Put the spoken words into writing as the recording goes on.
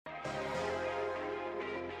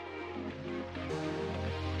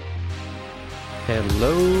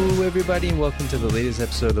Hello, everybody, and welcome to the latest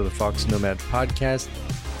episode of the Fox Nomad Podcast.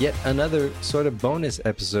 Yet another sort of bonus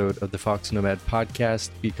episode of the Fox Nomad Podcast,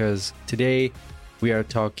 because today we are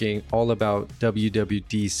talking all about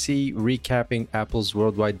WWDC, recapping Apple's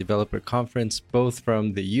Worldwide Developer Conference, both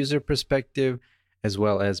from the user perspective as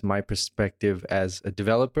well as my perspective as a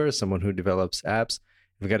developer, someone who develops apps.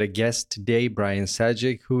 We've got a guest today, Brian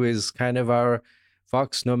Selcik, who is kind of our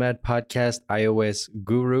Fox Nomad Podcast iOS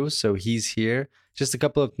guru. So he's here. Just a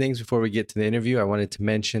couple of things before we get to the interview. I wanted to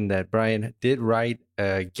mention that Brian did write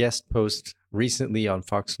a guest post recently on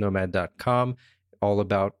foxnomad.com all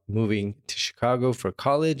about moving to Chicago for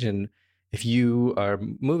college. And if you are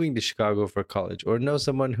moving to Chicago for college or know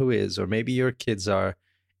someone who is, or maybe your kids are,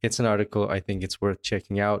 it's an article I think it's worth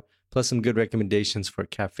checking out. Plus some good recommendations for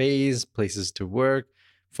cafes, places to work,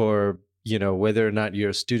 for whether or not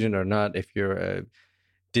you're a student or not, if you're a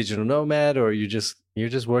digital nomad or you're just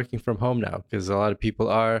working from home now, because a lot of people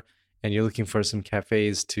are, and you're looking for some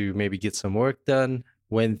cafes to maybe get some work done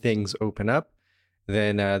when things open up,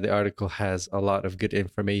 then the article has a lot of good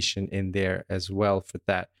information in there as well for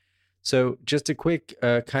that. So just a quick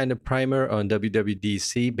kind of primer on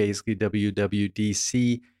WWDC. Basically,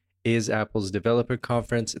 WWDC is Apple's developer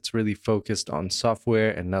conference. It's really focused on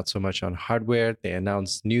software and not so much on hardware. They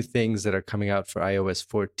announced new things that are coming out for iOS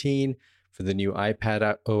 14, for the new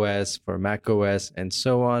iPad OS, for Mac OS, and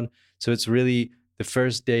so on. So it's really, the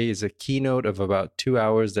first day is a keynote of about 2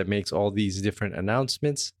 hours that makes all these different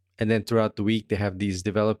announcements. And then throughout the week, they have these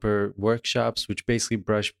developer workshops, which basically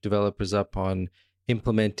brush developers up on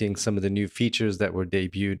implementing some of the new features that were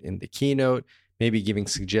debuted in the keynote, maybe giving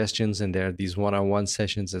suggestions, and there are these one-on-one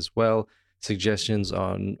sessions as well, suggestions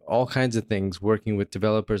on all kinds of things, working with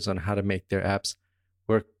developers on how to make their apps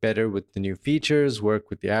work better with the new features, work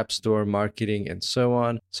with the App Store, marketing, and so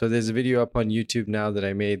on. So there's a video up on YouTube now that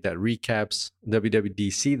I made that recaps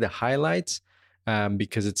WWDC, the highlights,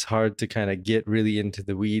 because it's hard to kind of get really into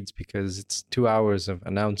the weeds because it's 2 hours of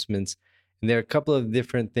announcements. And there are a couple of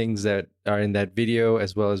different things that are in that video,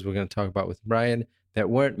 as well as we're going to talk about with Brian, that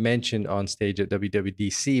weren't mentioned on stage at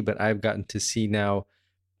WWDC, but I've gotten to see now,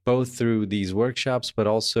 both through these workshops, but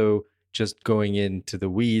also just going into the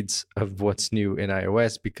weeds of what's new in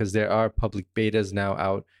iOS, because there are public betas now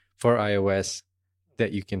out for iOS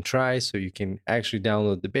that you can try. So you can actually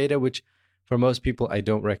download the beta, which for most people I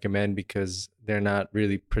don't recommend because they're not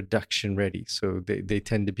really production ready. So they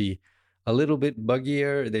tend to be a little bit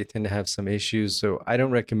buggier. They tend to have some issues. So I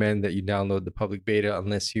don't recommend that you download the public beta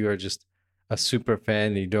unless you are just a super fan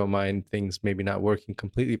and you don't mind things maybe not working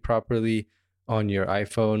completely properly on your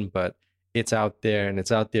iPhone, but it's out there, and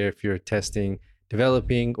it's out there if you're testing,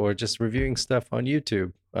 developing, or just reviewing stuff on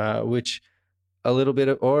YouTube, which a little bit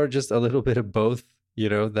of, or just a little bit of both,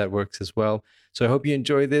 that works as well. So I hope you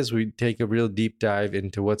enjoy this. We take a real deep dive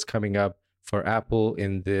into what's coming up for Apple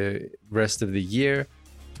in the rest of the year,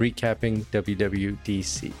 recapping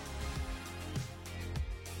WWDC.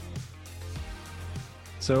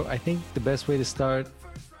 So I think the best way to start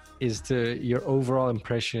is to your overall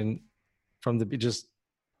impression from just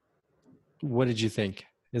what did you think?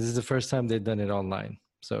 This is the first time they've done it online.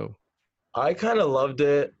 So I kind of loved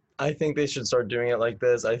it. I think they should start doing it like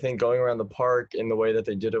this. I think going around the park in the way that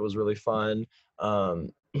they did it was really fun.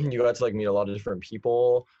 You got to meet a lot of different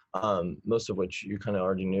people, most of which you kind of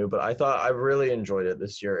already knew. But I really enjoyed it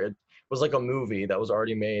this year. It was like a movie that was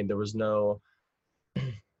already made. There was no,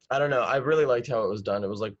 I don't know. I really liked how it was done. It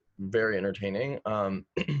was very entertaining. And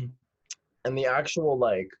the actual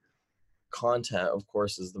content, of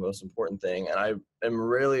course, is the most important thing. And I am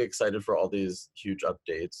really excited for all these huge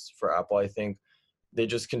updates for Apple. I think they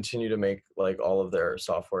just continue to make all of their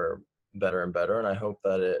software better and better. And I hope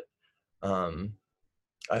that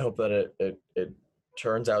it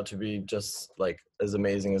turns out to be just as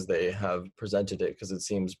amazing as they have presented it, because it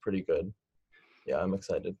seems pretty good. Yeah, I'm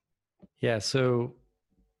excited. Yeah, so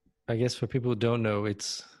I guess for people who don't know,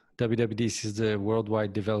 it's WWDC is the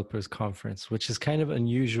Worldwide Developers Conference, which is kind of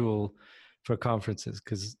unusual for conferences,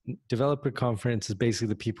 because developer conference is basically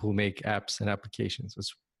the people who make apps and applications.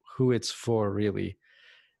 It's who it's for, really.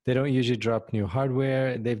 They don't usually drop new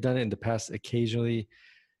hardware. They've done it in the past occasionally,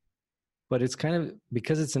 but it's kind of,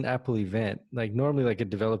 because it's an Apple event, normally a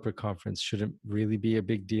developer conference shouldn't really be a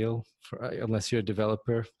big deal unless you're a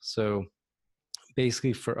developer. So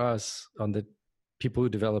basically for us, on the people who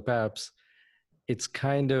develop apps, it's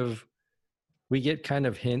kind of, we get kind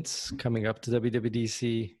of hints coming up to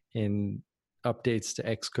WWDC in updates to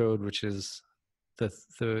Xcode, which is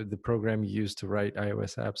the program you use to write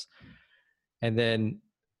iOS apps. And then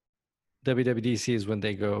WWDC is when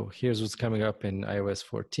they go, here's what's coming up in iOS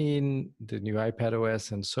 14, the new iPad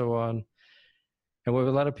OS, and so on. And what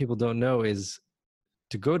a lot of people don't know is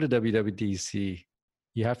to go to WWDC,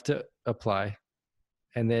 you have to apply,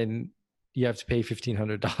 and then you have to pay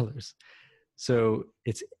 $1,500. So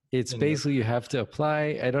it's basically you have to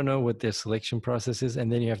apply. I don't know what their selection process is,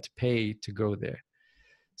 and then you have to pay to go there.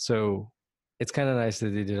 So it's kind of nice that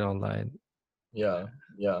they did it online. Yeah,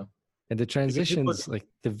 yeah. And the transitions, like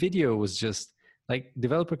the video was just like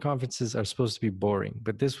developer conferences are supposed to be boring,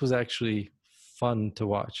 but this was actually fun to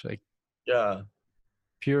watch. Like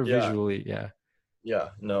pure visually, yeah. Yeah,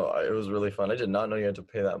 no, it was really fun. I did not know you had to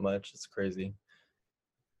pay that much. It's crazy.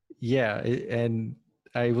 Yeah, and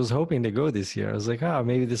I was hoping to go this year. I was like, oh,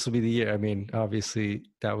 maybe this will be the year. I mean, obviously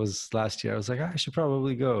that was last year. I was like, I should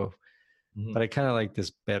probably go. But I kind of like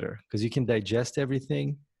this better because you can digest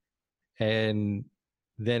everything. And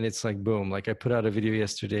then it's like, boom, like I put out a video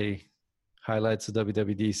yesterday, highlights of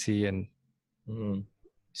WWDC, and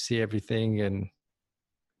see everything, and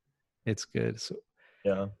it's good. So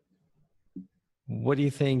yeah. What do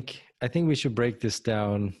you think? I think we should break this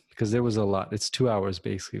down because there was a lot. It's 2 hours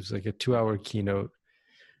basically. It was like a 2 hour keynote.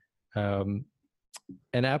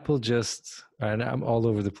 And Apple just, and I'm all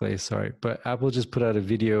over the place, sorry, but Apple just put out a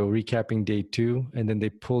video recapping day 2, and then they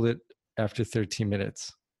pulled it after 13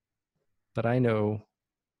 minutes. But I know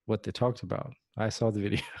what they talked about. I saw the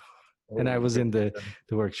video and I was in the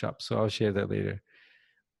workshop, so I'll share that later.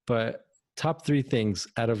 But top 3 things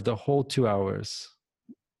out of the whole 2 hours,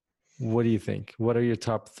 what do you think? What are your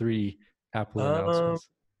top 3 Apple announcements?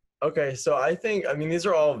 Okay, so I mean, these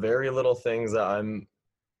are all very little things that I'm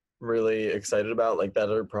really excited about, like that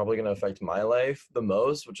are probably going to affect my life the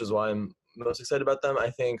most, which is why I'm most excited about them.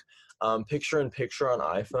 I think picture-in-picture on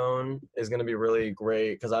iPhone is going to be really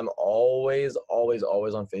great because I'm always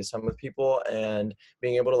on FaceTime with people, and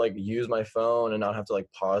being able to like use my phone and not have to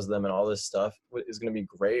like pause them and all this stuff is going to be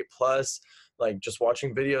great. Plus, like just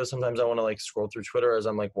watching videos, sometimes I want to like scroll through Twitter as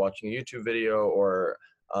I'm like watching a YouTube video or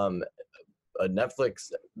a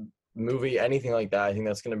Netflix movie, anything like that. I think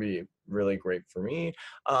that's going to be really great for me.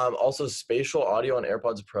 Also, spatial audio on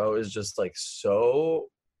AirPods Pro is just like so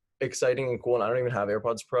exciting and cool. And I don't even have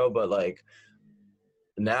AirPods Pro, but like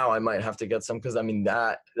now I might have to get some because I mean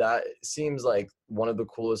that seems like one of the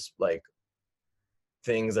coolest like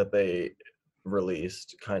things that they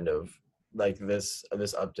released, kind of like this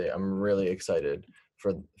update. I'm really excited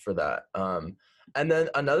for that. And then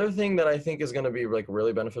another thing that I think is going to be like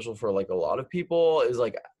really beneficial for like a lot of people is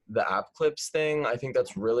like the app clips thing. I think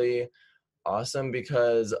that's really awesome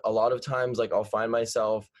because a lot of times like I'll find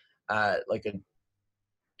myself at like a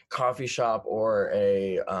coffee shop or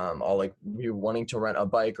I'll like be wanting to rent a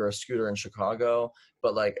bike or a scooter in Chicago,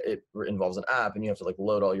 but like it involves an app and you have to like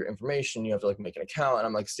load all your information. You have to like make an account, and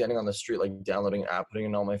I'm like standing on the street, like downloading an app, putting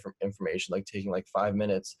in all my information, like taking like 5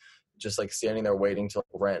 minutes, just like standing there waiting to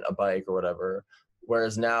rent a bike or whatever.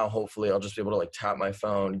 Whereas now, hopefully I'll just be able to like tap my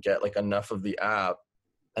phone, get like enough of the app,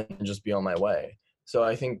 and just be on my way. So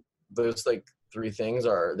I think those like 3 things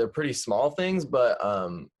they're pretty small things, but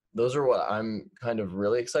those are what I'm kind of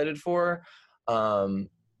really excited for.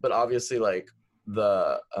 But obviously like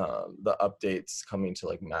the updates coming to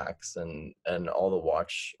like Macs and all the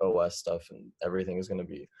Watch OS stuff and everything is going to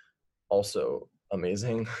be also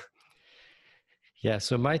amazing. Yeah,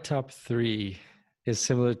 so my top 3 is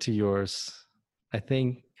similar to yours. I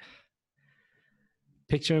think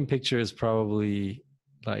picture-in-picture is probably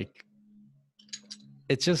like,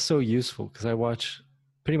 it's just so useful because I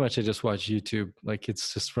just watch YouTube. Like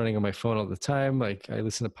it's just running on my phone all the time. Like I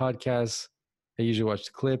listen to podcasts. I usually watch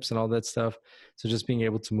the clips and all that stuff. So just being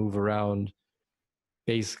able to move around,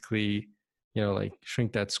 basically, like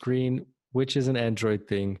shrink that screen, which is an Android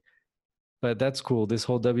thing, but that's cool. This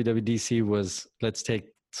whole WWDC was, let's take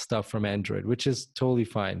stuff from Android, which is totally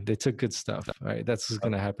fine. They took good stuff. All right, that's what's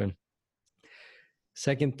going to happen.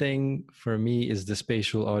 Second thing for me is the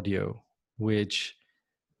spatial audio, which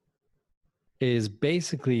is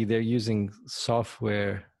basically they're using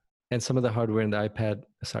software and some of the hardware in the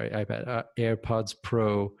AirPods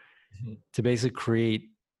Pro to basically create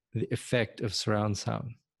the effect of surround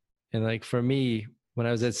sound. And like for me, when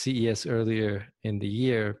I was at CES earlier in the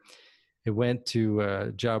year, I went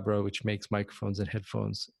to Jabra, which makes microphones and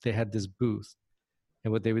headphones. They had this booth.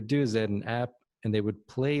 And what they would do is they had an app and they would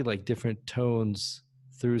play like different tones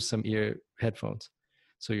through some headphones.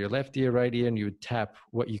 So your left ear, right ear, and you would tap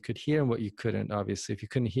what you could hear and what you couldn't. Obviously, if you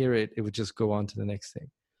couldn't hear it, it would just go on to the next thing.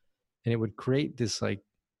 And it would create this like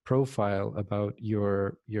profile about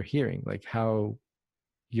your hearing, like how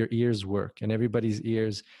your ears work. And everybody's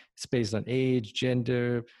ears, it's based on age,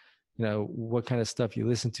 gender, what kind of stuff you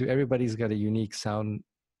listen to. Everybody's got a unique sound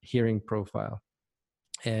hearing profile.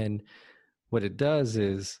 And what it does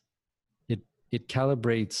is it it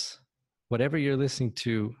calibrates whatever you're listening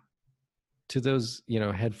to those,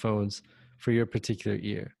 headphones for your particular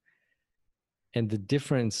ear. And the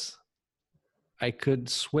difference, I could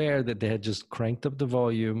swear that they had just cranked up the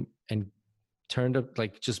volume and turned up,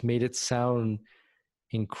 like just made it sound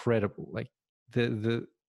incredible. Like the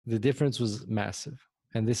difference was massive.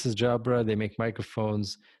 And this is Jabra. They make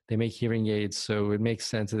microphones, they make hearing aids, so it makes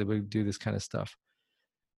sense that they would do this kind of stuff.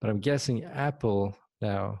 But I'm guessing Apple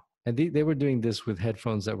now, and they were doing this with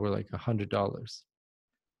headphones that were like $100.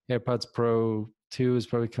 AirPods Pro 2 is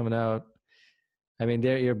probably coming out. I mean,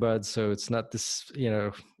 they're earbuds, so it's not this,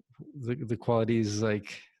 the quality is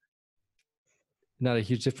like not a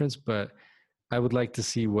huge difference, but I would like to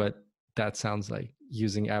see what that sounds like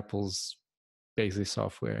using Apple's basically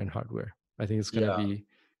software and hardware. I think it's going to be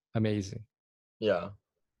amazing. Yeah.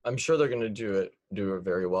 I'm sure they're going to do it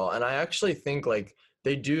very well. And I actually think like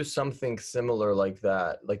they do something similar like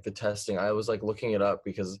that, like the testing. I was like looking it up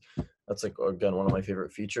because that's like, again, one of my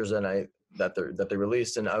favorite features that they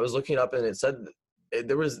released. And I was looking it up and it said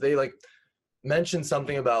they like mentioned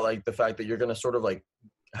something about like the fact that you're going to sort of like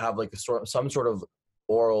have like some sort of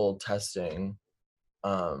oral testing,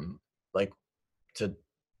 like to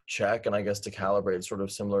check and I guess to calibrate, sort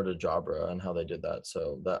of similar to Jabra and how they did that.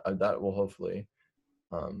 So that will hopefully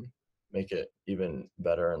make it even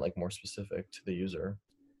better and like more specific to the user.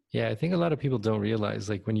 Yeah, I think a lot of people don't realize,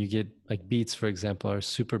 like when you get like Beats, for example, are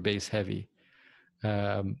super bass heavy.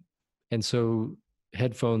 And so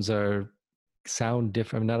headphones sound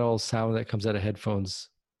different. I mean, not all sound that comes out of headphones,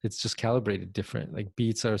 it's just calibrated different. Like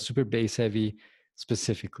Beats are super bass heavy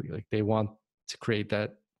specifically. Like they want to create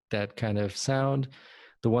that kind of sound.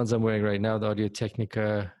 The ones I'm wearing right now, the Audio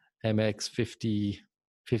Technica MX50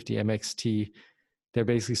 MXT, they're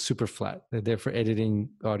basically super flat. They're there for editing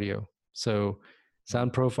audio. So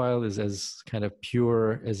sound profile is as kind of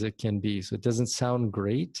pure as it can be. So it doesn't sound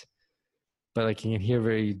great, but like you can hear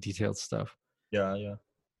very detailed stuff. Yeah.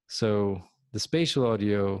 So the spatial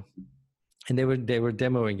audio, and they were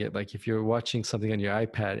demoing it. Like if you're watching something on your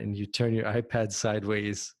iPad and you turn your iPad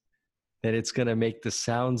sideways, then it's going to make the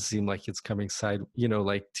sound seem like it's coming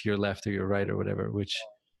like to your left or your right or whatever, which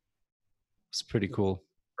is pretty cool.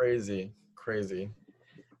 Crazy.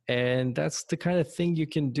 And that's the kind of thing you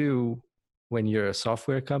can do when you're a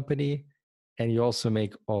software company and you also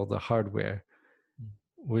make all the hardware,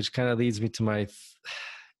 which kind of leads me to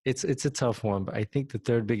it's a tough one, but I think the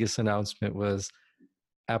third biggest announcement was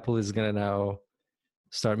Apple is going to now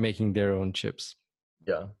start making their own chips.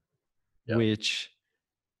 Yeah. Which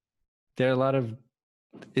there are a lot of,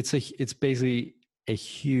 it's basically a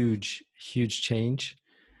huge change.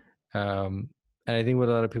 And I think what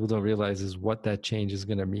a lot of people don't realize is what that change is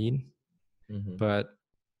going to mean. Mm-hmm. But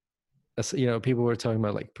people were talking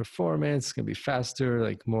about like performance, it's going to be faster,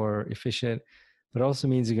 like more efficient, but also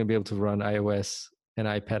means you're going to be able to run iOS and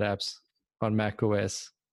iPad apps on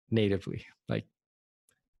macOS natively. Like,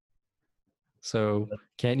 so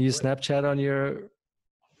can't use Snapchat on your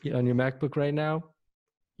MacBook right now?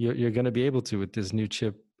 You're going to be able to with this new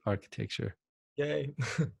chip architecture. Yay.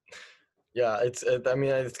 Yeah, it's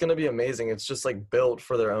going to be amazing. It's just like built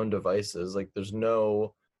for their own devices. Like there's going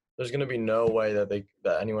to be no way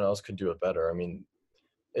that anyone else could do it better. I mean,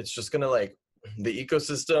 it's just going to like, the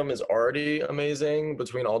ecosystem is already amazing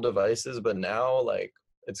between all devices, but now like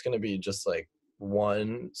it's going to be just like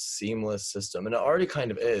one seamless system, and it already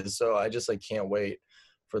kind of is. So I just like can't wait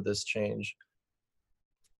for this change.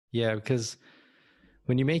 Yeah, because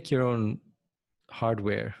when you make your own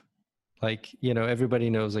hardware, like,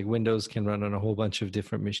 everybody knows like Windows can run on a whole bunch of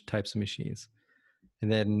different types of machines.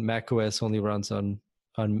 And then macOS only runs on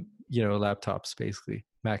laptops, basically,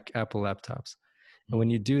 Apple laptops. And when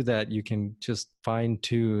you do that, you can just fine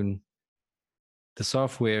tune the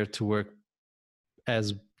software to work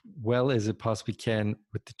as well as it possibly can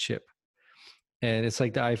with the chip. And it's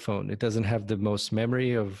like the iPhone. It doesn't have the most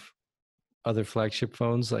memory of other flagship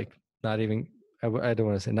phones, like not even, I don't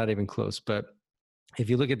want to say not even close, but if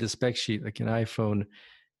you look at the spec sheet, like an iPhone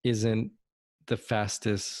isn't the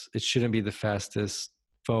fastest, it shouldn't be the fastest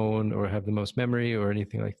phone or have the most memory or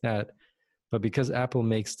anything like that. But because Apple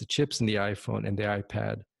makes the chips in the iPhone and the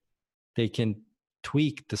iPad, they can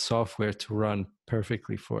tweak the software to run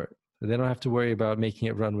perfectly for it. They don't have to worry about making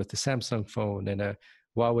it run with the Samsung phone and a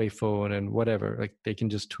Huawei phone and whatever. Like they can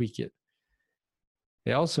just tweak it.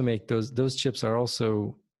 They also make those chips are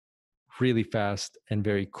also really fast and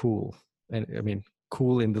very cool. And I mean,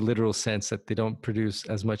 cool in the literal sense that they don't produce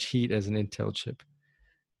as much heat as an Intel chip.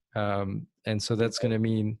 And so that's going to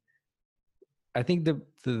mean, I think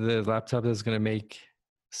the laptop that's going to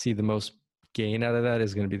see the most gain out of that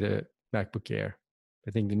is going to be the MacBook Air.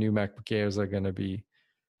 I think the new MacBook Airs are going to be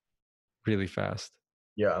really fast.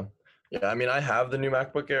 Yeah. Yeah, I mean, I have the new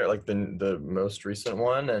MacBook Air, like the most recent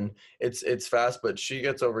one, and it's fast, but she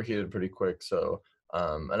gets overheated pretty quick. So,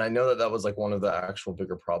 and I know that that was like one of the actual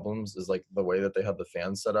bigger problems is like the way that they had the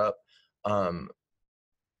fans set up, um,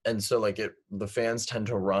 and so like the fans tend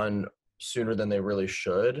to run sooner than they really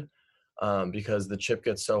should, because the chip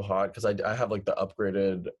gets so hot. Because I have like the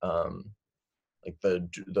upgraded like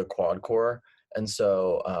the quad core, and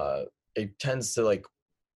so it tends to like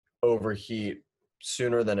overheat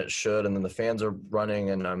sooner than it should, and then the fans are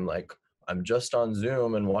running and I'm just on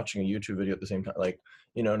Zoom and watching a YouTube video at the same time, like,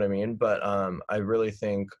 you know what I mean? But I really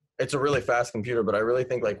think it's a really fast computer, but I really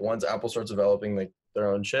think like once Apple starts developing like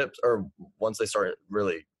their own chips, or once they start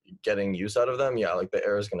really getting use out of them, yeah, like the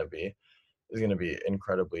Air is going to be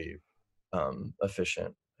incredibly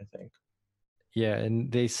efficient, I think. Yeah,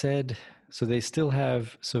 and they said so they still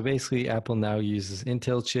have so basically Apple now uses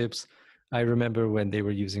Intel chips. I remember when they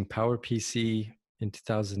were using PowerPC in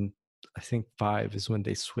 2000, I think 5 is when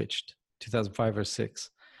they switched, 2005 or 6.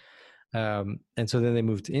 And so then they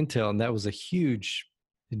moved to Intel, and that was a huge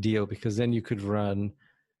deal because then you could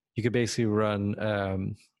basically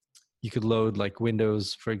run, you could load like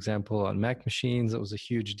Windows, for example, on Mac machines. That was a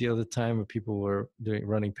huge deal at the time where people were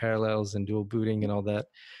running parallels and dual booting and all that.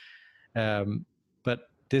 But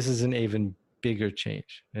this is an even bigger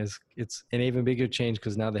change. It's an even bigger change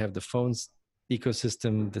because now they have the phones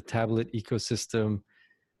ecosystem, the tablet ecosystem,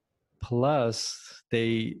 plus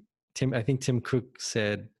I think Tim Cook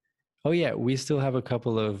said, oh yeah, we still have a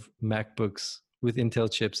couple of MacBooks with Intel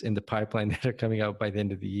chips in the pipeline that are coming out by the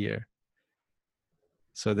end of the year.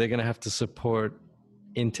 So they're going to have to support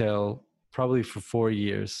Intel probably for 4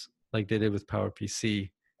 years, like they did with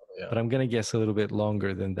PowerPC. Yeah. But I'm going to guess a little bit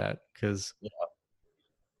longer than that because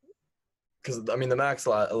Because I mean the Max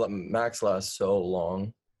lasts so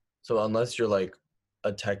long, so unless you're like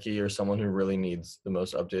a techie or someone who really needs the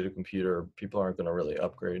most updated computer, people aren't going to really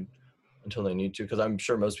upgrade until they need to. Because I'm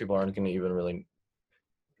sure most people aren't going to even really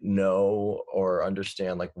know or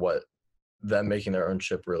understand like what them making their own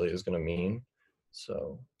chip really is going to mean.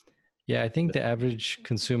 So yeah, I think the average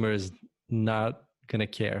consumer is not going to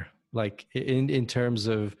care. Like in terms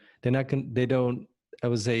of they're not going they don't I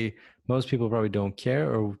would say most people probably don't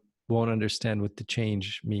care or won't understand what the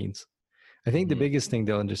change means. I think the biggest thing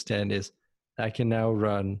they'll understand is I can now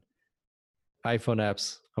run iPhone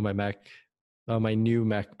apps on my Mac, on my new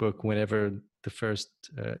MacBook whenever the first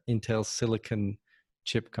Intel Silicon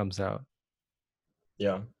chip comes out.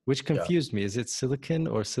 yeah, Which confused me. Is it silicon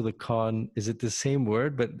or silicon? Is it the same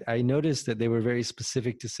word? But I noticed that they were very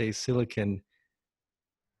specific to say silicon.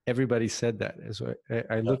 Everybody said that. So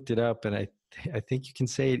I looked it up, and I think you can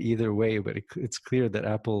say it either way, but it's clear that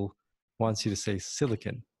Apple wants you to say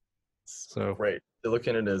silicon. So great.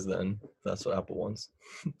 Silicon it is then. That's what Apple wants.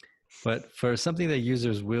 but for something that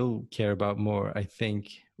users will care about more, I think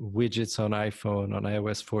widgets on iPhone on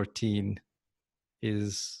iOS 14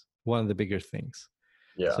 is one of the bigger things.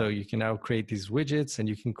 Yeah. So you can now create these widgets, and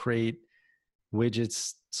you can create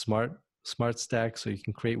widgets smart stack. So you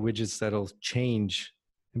can create widgets that'll change.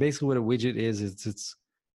 And basically, what a widget is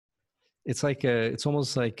it's like it's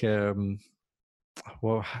almost like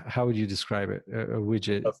well, how would you describe it? A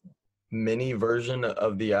widget. A mini version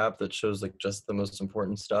of the app that shows like just the most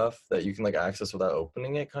important stuff that you can like access without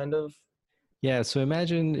opening it, kind of. Yeah. So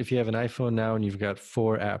imagine if you have an iPhone now and you've got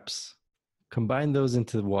 4 apps. Combine those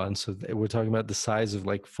into one. So we're talking about the size of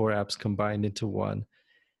like 4 apps combined into one.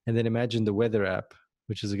 And then imagine the weather app,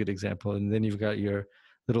 which is a good example. And then you've got your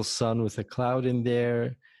little sun with a cloud in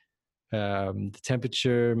there, the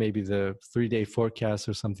temperature, maybe the 3-day forecast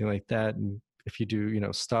or something like that. And if you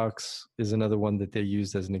do, stocks is another one that they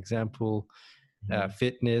used as an example,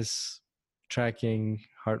 fitness, tracking,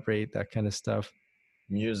 heart rate, that kind of stuff.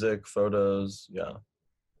 Music, photos, yeah.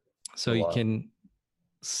 So you can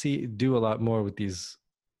do a lot more with these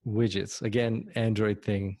widgets. Again, Android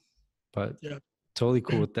thing, but totally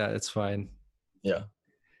cool with that. It's fine. Yeah.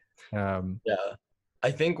 Yeah.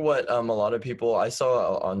 I think what a lot of people I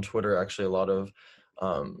saw on Twitter, actually a lot of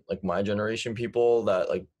like my generation people that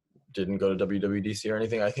like didn't go to WWDC or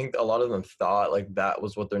anything. I think a lot of them thought like that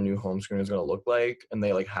was what their new home screen was going to look like, and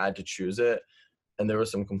they like had to choose it. And there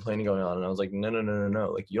was some complaining going on, and I was like, no.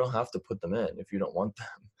 Like, you don't have to put them in if you don't want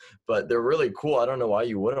them. But they're really cool. I don't know why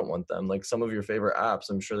you wouldn't want them. Like some of your favorite apps,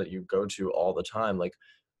 I'm sure that you go to all the time, like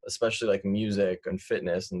especially like music and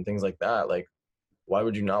fitness and things like that. Like, why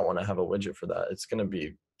would you not want to have a widget for that? It's going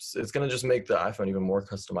to just make the iPhone even more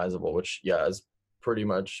customizable, which is pretty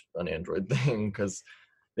much an Android thing because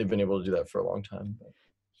they've been able to do that for a long time.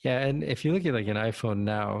 Yeah, and if you look at like an iPhone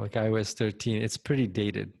now, like iOS 13, it's pretty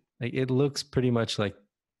dated. Like it looks pretty much like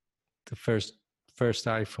the first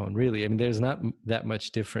iPhone, really. I mean, there's not that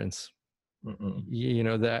much difference. You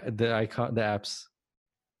know, the icon, the apps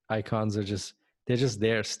icons are just they're just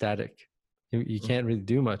there, static. You can't really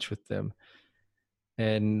do much with them,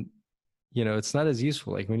 and you know, it's not as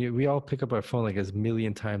useful. Like we all pick up our phone like a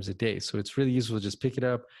million times a day, so it's really useful to just pick it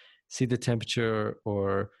up, see the temperature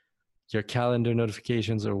or your calendar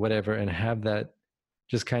notifications or whatever, and have that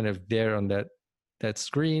just kind of there on that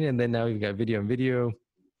screen. And then now you've got video and video.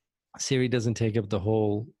 Siri doesn't take up the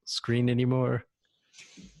whole screen anymore.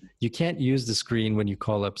 You can't use the screen when you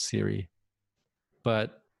call up Siri,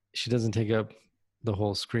 but she doesn't take up the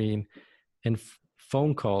whole screen. And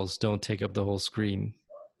phone calls don't take up the whole screen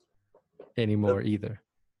anymore either.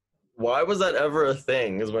 Why was that ever a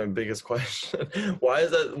thing is my biggest question. Why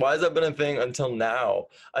has that been a thing until now?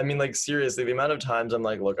 I mean, like, seriously, the amount of times I'm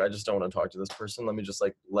like, look, I just don't want to talk to this person. Let me just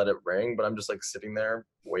like let it ring. But I'm just like sitting there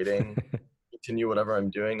waiting, continue whatever I'm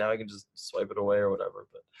doing. Now I can just swipe it away or whatever.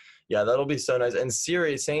 But yeah, that'll be so nice. And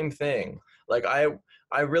Siri, same thing. Like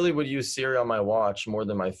I really would use Siri on my watch more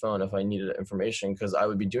than my phone if I needed information, because I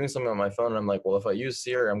would be doing something on my phone and I'm like, well, if I use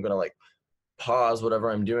Siri, I'm gonna like pause whatever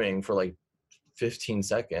I'm doing for like 15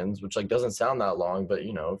 seconds, which like doesn't sound that long, but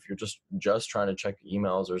you know, if you're just trying to check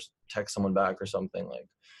emails or text someone back or something, like,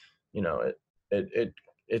 you know,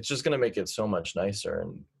 it's just going to make it so much nicer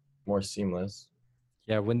and more seamless.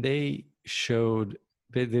 Yeah, when they showed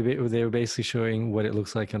they were basically showing what it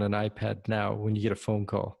looks like on an iPad now when you get a phone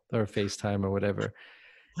call or a FaceTime or whatever.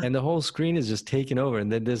 And the whole screen is just taken over,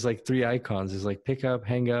 and then there's like three icons. There's like pick up,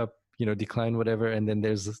 hang up, you know, decline, whatever, and then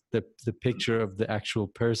there's the picture of the actual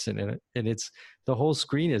person, and it's the whole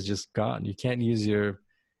screen is just gone. You can't use your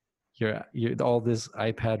all this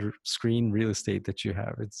iPad screen real estate that you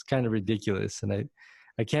have. It's kind of ridiculous, and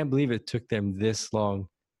I can't believe it took them this long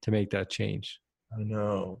to make that change. I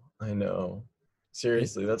know.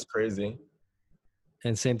 Seriously, that's crazy.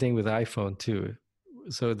 And same thing with iPhone too.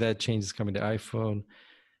 So that change is coming to iPhone,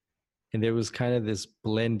 and there was kind of this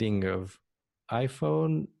blending of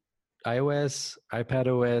iPhone, iOS, iPad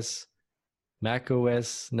OS, Mac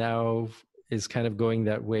OS now is kind of going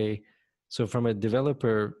that way. So from a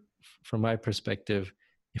developer, from my perspective,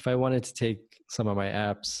 if I wanted to take some of my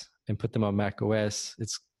apps and put them on Mac OS,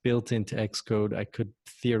 it's built into Xcode. I could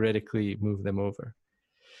theoretically move them over.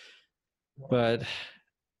 But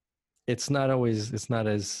it's not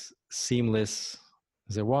as seamless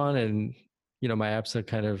as I want. And, you know, my apps are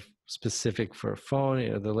kind of specific for a phone, you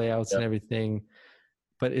know, the layouts and everything,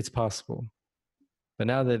 but it's possible. But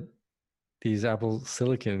now that these Apple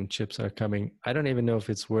Silicon chips are coming, I don't even know if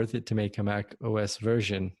it's worth it to make a Mac OS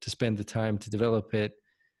version, to spend the time to develop it.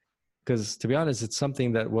 Because to be honest, it's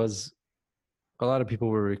something that was a lot of people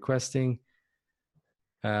were requesting.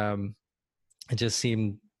 It just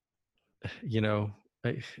seemed, you know,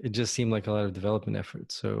 it just seemed like a lot of development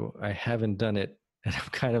effort. So I haven't done it. And I'm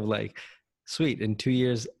kind of like, sweet, in 2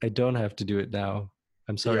 years, I don't have to do it now.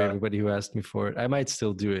 I'm sorry, everybody who asked me for it. I might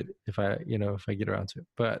still do it if I get around to it,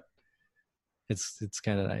 but it's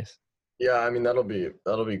kind of nice. Yeah, I mean, that'll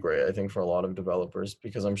be great, I think, for a lot of developers,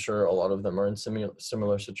 because I'm sure a lot of them are in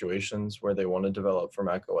similar situations where they want to develop for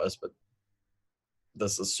Mac OS, but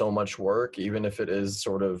this is so much work, even if it is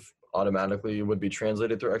sort of automatically would be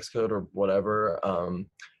translated through Xcode or whatever.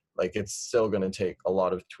 Like, it's still going to take a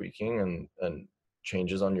lot of tweaking and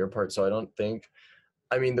changes on your part. So I don't think,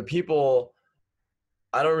 I mean, the people,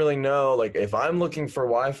 I don't really know, like, if I'm looking for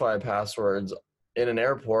Wi-Fi passwords in an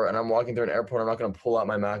airport and I'm walking through an airport, I'm not going to pull out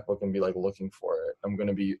my MacBook and be like looking for it. I'm going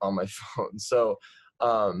to be on my phone. So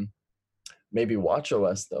maybe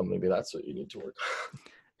watchOS though, maybe that's what you need to work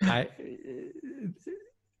on.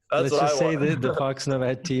 Let's just say that the Fox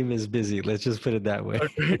Nomad team is busy. Let's just put it that way.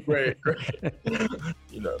 Okay, great.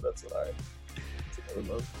 You know, that's what I would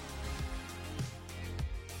love.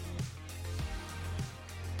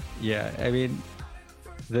 Yeah, I mean,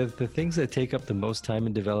 the things that take up the most time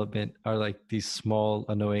in development are like these small,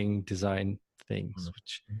 annoying design things,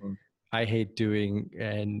 which I hate doing,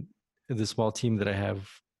 and the small team that I have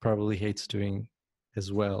probably hates doing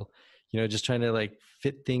as well. You know, just trying to like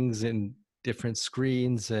fit things in different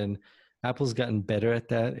screens, and Apple's gotten better at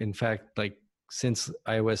that. In fact, like since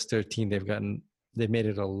iOS 13, they've made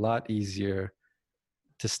it a lot easier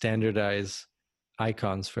to standardize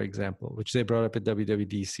icons, for example, which they brought up at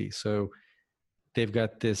WWDC. So they've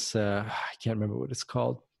got this, I can't remember what it's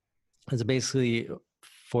called. It's basically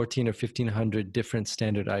 14 or 1,500 different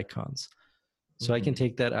standard icons. So I can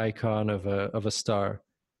take that icon of a star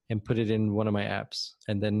and put it in one of my apps.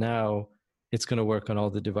 And then now it's going to work on all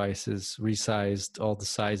the devices, resized all the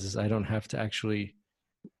sizes. I don't have to actually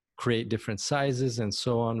create different sizes and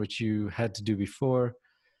so on, which you had to do before.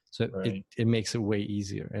 So Right. it makes it way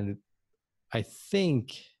easier. And I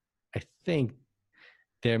think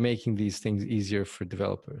they're making these things easier for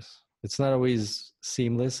developers. It's not always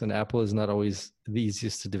seamless, and Apple is not always the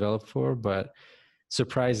easiest to develop for, but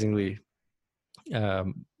surprisingly, their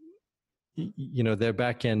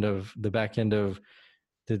back end of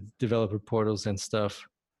the developer portals and stuff,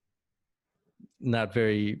 not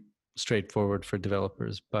very straightforward for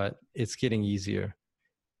developers, but it's getting easier.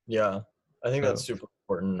 Yeah, I think that's super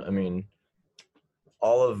important. I mean,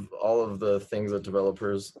 all of the things that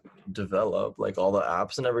developers develop, like all the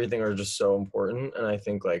apps and everything, are just so important. And I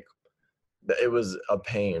think like it was a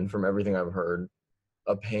pain from everything I've heard,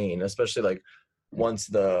 a pain, especially like once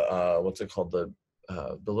the what's it called, the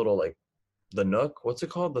little like the Nook, what's it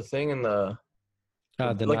called, the thing in the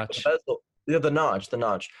The like notch. the bezel, yeah, the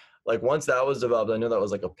notch. Like once that was developed, I knew that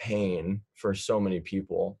was like a pain for so many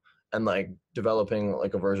people, and like developing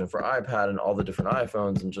like a version for iPad and all the different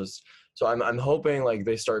iPhones, and just so I'm hoping like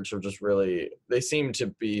they start to just really, they seem to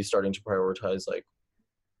be starting to prioritize like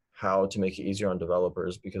how to make it easier on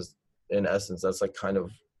developers, because in essence that's like kind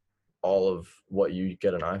of all of what you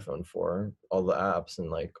get an iPhone for, all the apps,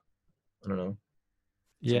 and like I don't know.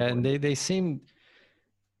 Yeah, and they seem,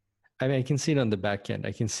 I mean, I can see it on the back end.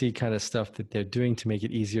 I can see kind of stuff that they're doing to make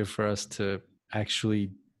it easier for us to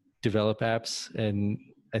actually develop apps. And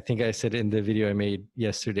I think I said in the video I made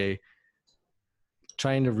yesterday,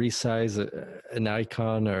 trying to resize an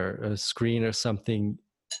icon or a screen or something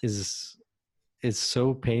is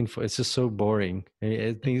so painful. It's just so boring.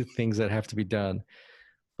 I think things that have to be done.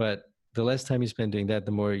 But the less time you spend doing that,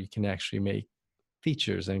 the more you can actually make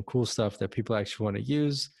features and cool stuff that people actually want to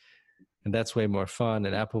use. And that's way more fun.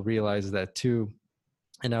 And Apple realizes that too.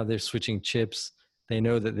 And now they're switching chips. They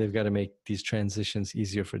know that they've got to make these transitions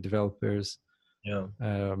easier for developers. Yeah.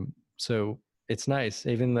 So it's nice.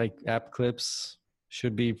 Even like app clips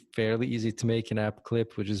should be fairly easy to make an app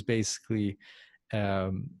clip, which is basically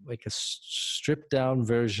like a stripped down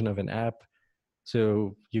version of an app.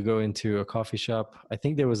 So you go into a coffee shop. I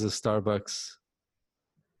think there was a Starbucks.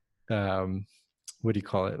 What do you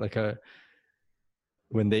call it? Like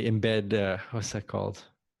when they embed what's that called?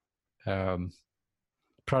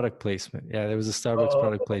 Product placement. Yeah, there was a Starbucks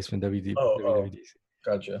product placement, WWDC.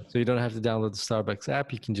 Gotcha. So you don't have to download the Starbucks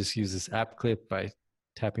app. You can just use this app clip by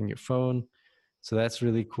tapping your phone. So that's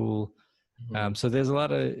really cool. Mm-hmm. So there's a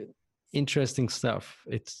lot of interesting stuff.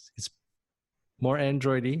 It's more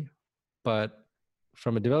Android-y, but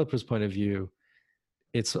from a developer's point of view,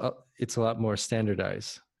 it's a lot more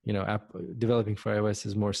standardized. Developing for iOS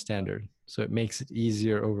is more standard, so it makes it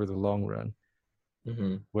easier over the long run.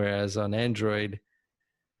 Mm-hmm. Whereas on Android,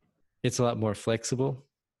 it's a lot more flexible.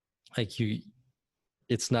 Like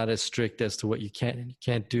it's not as strict as to what you can and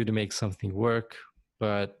can't do to make something work,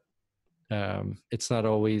 but it's not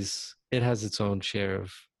always. It has its own share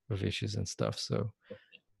of issues and stuff. So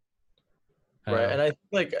right, and I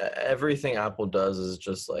think like everything Apple does is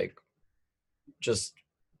just like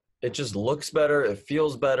it just looks better, it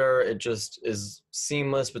feels better, it just is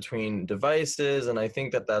seamless between devices, and I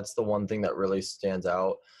think that that's the one thing that really stands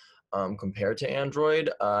out compared to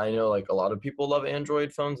Android. I know like a lot of people love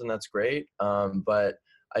Android phones, and that's great, but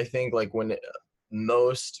I think like when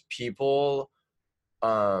most people,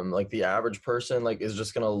 like the average person, like is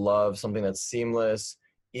just gonna love something that's seamless,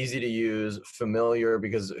 easy to use, familiar,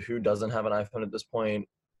 because who doesn't have an iPhone at this point,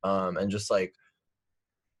 and just like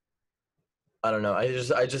I don't know. I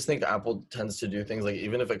just think Apple tends to do things like,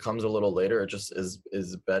 even if it comes a little later, it just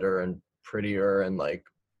is better and prettier and like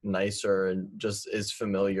nicer and just is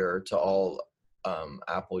familiar to all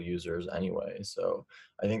Apple users anyway. So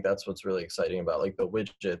I think that's what's really exciting about like the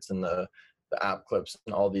widgets and the app clips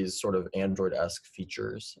and all these sort of Android-esque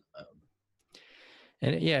features.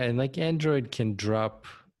 And like Android can drop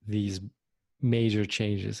these major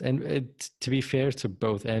changes. And to be fair to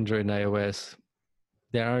both Android and iOS,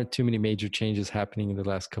 there aren't too many major changes happening in the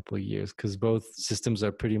last couple of years because both systems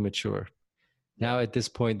are pretty mature. Now at this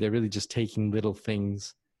point, they're really just taking little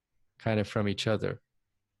things kind of from each other.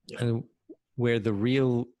 Yeah. And where the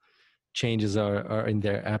real changes are in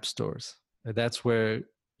their app stores. That's where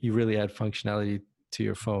you really add functionality to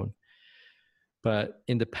your phone. But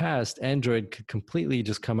in the past, Android could completely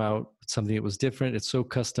just come out with something that was different. It's so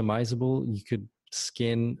customizable. You could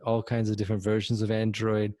skin all kinds of different versions of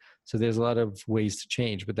Android. So there's a lot of ways to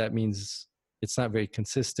change, but that means it's not very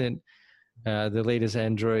consistent. The latest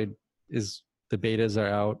Android is, the betas are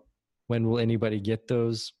out. When will anybody get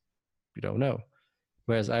those? We don't know.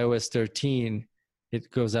 Whereas iOS 13 it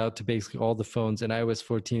goes out to basically all the phones, and iOS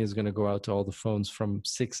 14 is going to go out to all the phones from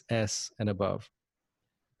 6S and above.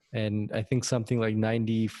 And I think something like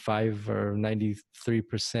 95 or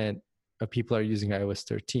 93% of people are using iOS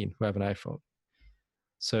 13 who have an iPhone.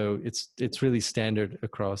 So it's really standard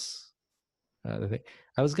across the thing.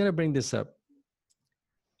 I was going to bring this up.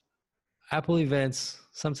 Apple events,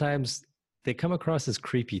 sometimes they come across as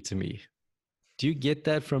creepy to me. Do you get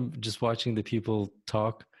that from just watching the people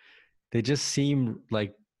talk? They just seem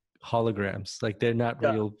like holograms, like they're not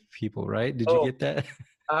Yeah. real people, right? Did you Oh, get that?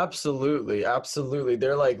 absolutely, absolutely.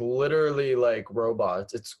 They're like literally like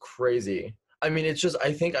robots. It's crazy. I mean, it's just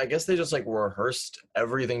I guess they just like rehearsed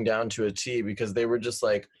everything down to a T because they were just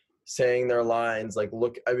like saying their lines like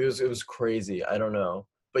look, I mean, it was crazy. I don't know.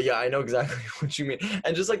 But yeah, I know exactly what you mean.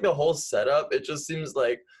 And just like the whole setup, it just seems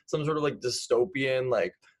like some sort of like dystopian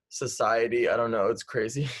like society. I don't know. It's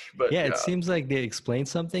crazy. But Yeah, it yeah. seems like they explain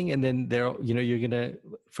something and then they're, you're gonna,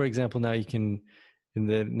 for example, now you can, in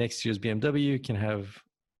the next year's BMW, you can have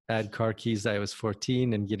add car keys to iOS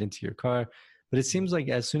 14 and get into your car. But it seems like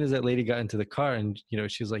as soon as that lady got into the car and,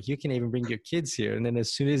 she was like, you can even bring your kids here. And then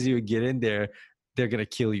as soon as you get in there, they're gonna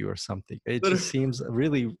kill you or something. It just seems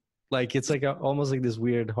really like it's like almost like this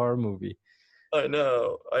weird horror movie. I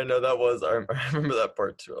know. That was. I remember that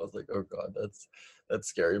part too. I was like, oh god, that's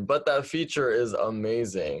scary. But that feature is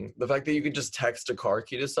amazing. The fact that you could just text a car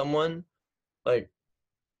key to someone, like,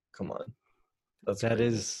 come on, that's That crazy.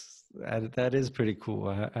 is that is pretty cool.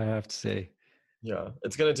 I have to say. Yeah,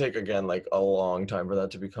 it's gonna take again like a long time for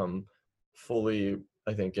that to become fully.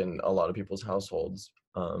 I think in a lot of people's households,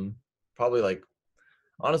 probably like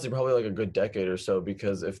honestly probably like a good decade or so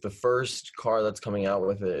because if the first car that's coming out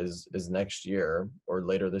with it is next year or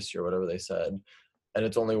later this year, whatever they said, and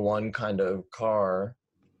it's only one kind of car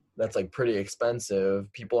that's like pretty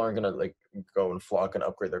expensive, people aren't gonna like go and flock and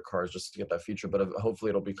upgrade their cars just to get that feature. But hopefully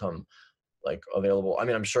it'll become like available. I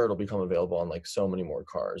mean, I'm sure it'll become available on like so many more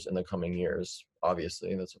cars in the coming years.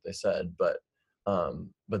 Obviously, that's what they said. But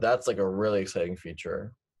that's like a really exciting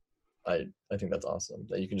feature. I think that's awesome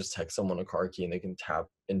that you can just text someone a car key and they can tap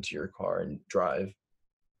into your car and drive.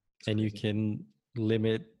 It's And you crazy. can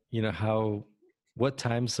limit, what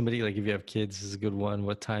times somebody, like if you have kids is a good one,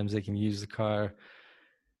 what times they can use the car.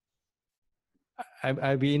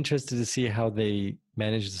 I'd be interested to see how they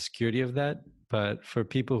manage the security of that. But for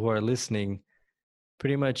people who are listening,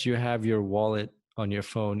 pretty much you have your wallet on your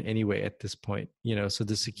phone anyway at this point, so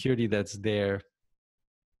the security that's there,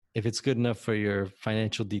 if it's good enough for your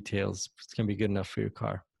financial details, it's going to be good enough for your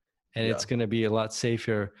car. And Yeah, it's going to be a lot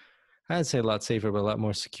safer. I'd say a lot safer, but a lot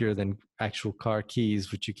more secure than actual car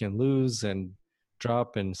keys, which you can lose and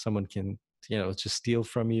drop, and someone can, just steal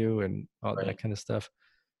from you and all that right. kind of stuff.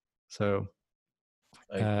 So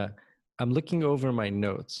I uh, agree. I'm looking over my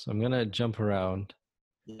notes. I'm going to jump around.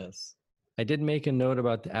 Yes. I did make a note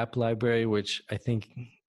about the app library, which I think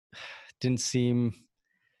didn't seem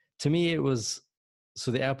to me. It was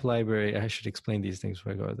so the app library. I should explain these things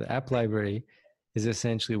before I go. The app library is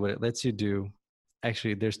essentially what it lets you do.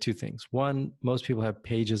 Actually, there's two things. One, most people have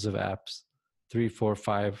pages of apps, 3, 4,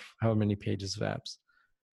 5, however many pages of apps.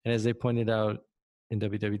 And as they pointed out in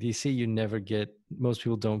WWDC, you never get, most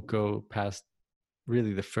people don't go past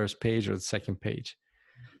really the first page or the second page.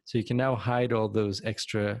 So you can now hide all those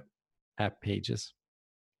extra app pages.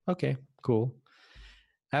 Okay, cool.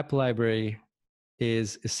 App library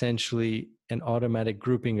is essentially an automatic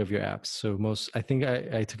grouping of your apps. So I think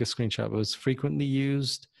I took a screenshot. It was frequently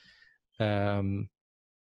used. Um,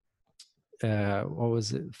 what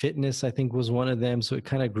was it? Fitness, I think, was one of them. So it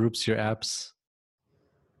kind of groups your apps.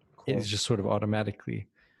 It's Cool. just sort of automatically,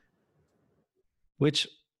 which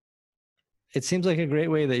it seems like a great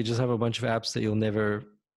way that you just have a bunch of apps that you'll never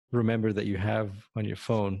remember that you have on your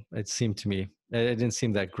phone. It seemed to me. It didn't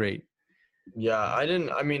seem that great. Yeah, I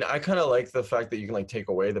didn't. I mean, I kind of like the fact that you can like take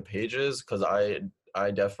away the pages because I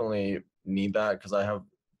definitely need that because I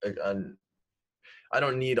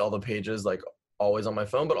don't need all the pages like always on my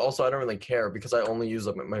phone, but also I don't really care because I only use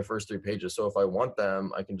like my first three pages. So if I want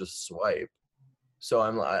them, I can just swipe. So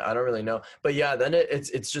I don't really know, but yeah, then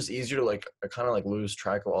it's just easier to like kind of like lose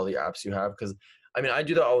track of all the apps you have because I mean I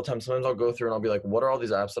do that all the time. Sometimes I'll go through and I'll be like, what are all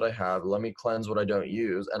these apps that I have? Let me cleanse what I don't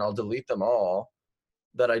use, and I'll delete them all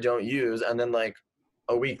that I don't use, and then like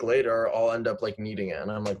a week later I'll end up like needing it,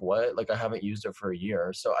 and I'm like, what? Like I haven't used it for a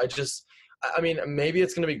year. So I mean, maybe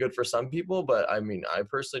it's gonna be good for some people, but I mean, I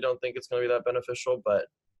personally don't think it's gonna be that beneficial. But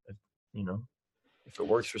you know, if it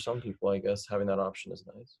works for some people, I guess having that option is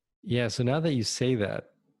nice. Yeah. So now that you say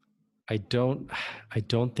that, I don't I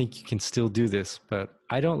don't think you can still do this, but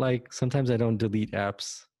sometimes I don't delete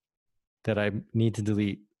apps that I need to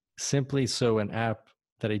delete. simply so an app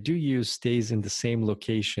that I do use stays in the same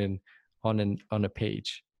location on a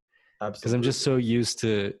page. Because I'm just Absolutely. so used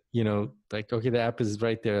to, like, okay, the app is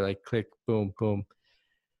right there, like click, boom, boom.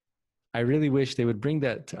 I really wish they would bring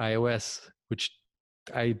that to iOS, which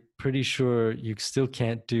I'm pretty sure you still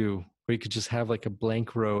can't do, where you could just have like a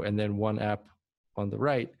blank row and then one app on the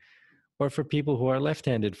right. Or for people who are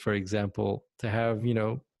left-handed, for example, to have,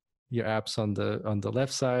 your apps on the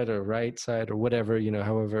left side or right side or whatever,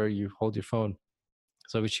 however you hold your phone.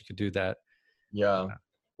 So I wish you could do that. Yeah.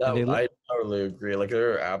 And That they I totally agree. Like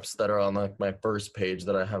there are apps that are on like my first page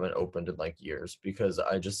that I haven't opened in like years because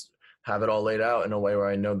I just have it all laid out in a way where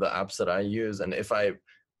I know the apps that I use, and if I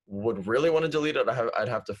would really want to delete it, I'd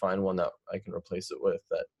have to find one that I can replace it with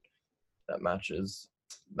that matches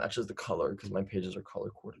the color because my pages are color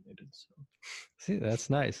coordinated. So see, that's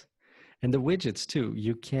nice. And the widgets too.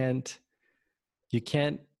 You can't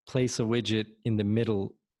place a widget in the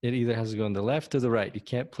middle. It either has to go on the left or the right. You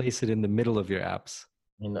can't place it in the middle of your apps,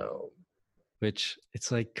 you know, which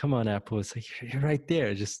it's like, come on, Apple. It's like, you're right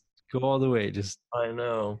there. Just go all the way. I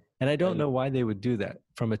know. And I I don't know. know why they would do that.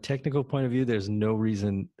 From a technical point of view, there's no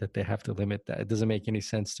reason that they have to limit that. It doesn't make any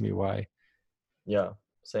sense to me why. Yeah,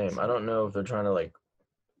 same. I don't know if they're trying to like.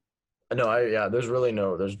 No, there's really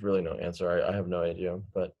no answer. I have no idea.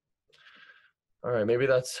 But all right, maybe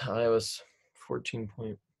that's iOS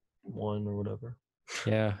 14.1 or whatever.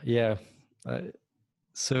 Yeah, yeah. Uh,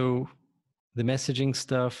 so the messaging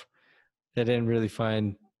stuff, I didn't really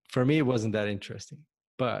find, for me, it wasn't that interesting.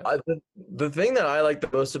 But The thing that I like the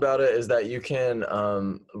most about it is that you can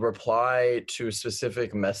reply to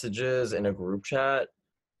specific messages in a group chat,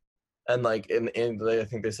 and like I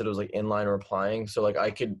think they said it was like inline replying. So like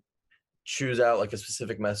I could choose out like a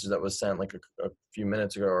specific message that was sent like a few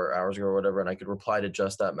minutes ago or hours ago or whatever, and I could reply to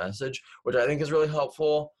just that message, which I think is really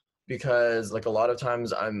helpful because like a lot of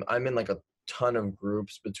times I'm in like a ton of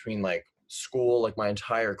groups between like school, like my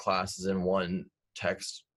entire class is in one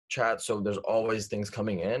text chat, so there's always things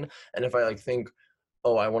coming in, and if I like think,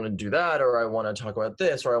 oh, I want to do that, or I want to talk about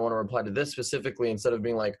this, or I want to reply to this specifically, instead of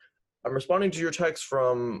being like, I'm responding to your text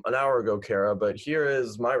from an hour ago, Kara, but here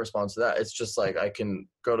is my response to that. It's just like I can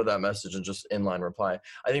go to that message and just inline reply.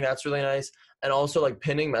 I think that's really nice. And also like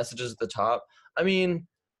pinning messages at the top. I mean,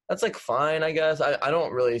 that's like fine, I guess. I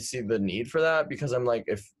don't really see the need for that because I'm like,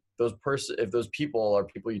 if those people are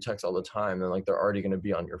people you text all the time, then like they're already going to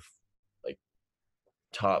be on your like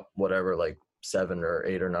top whatever, like 7 or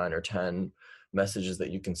 8 or 9 or 10 messages that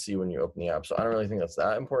you can see when you open the app. So I don't really think that's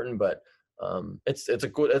that important, but it's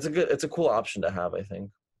a cool option to have, I think.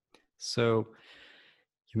 so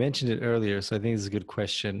you mentioned it earlier, so I think this is a good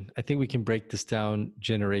question. I think we can break this down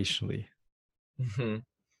generationally. Mm-hmm.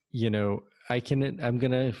 You know, I'm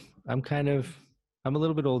kind of, I'm a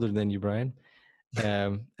little bit older than you, Brian.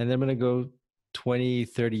 And then I'm going to go 20,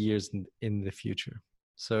 30 years in the future.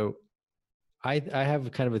 So I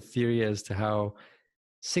have kind of a theory as to how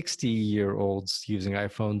 60-year-olds using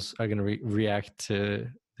iPhones are going to react to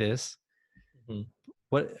this. Mm-hmm.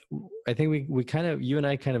 What I think we kind of, you and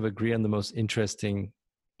I kind of agree on the most interesting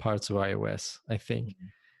parts of iOS, I think.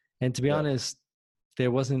 And to be Yeah. honest,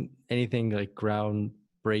 there wasn't anything like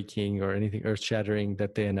groundbreaking or anything earth shattering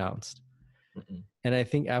that they announced. Mm-hmm. And I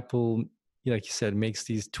think Apple, like you said, makes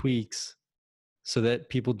these tweaks so that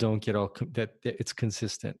people don't get that it's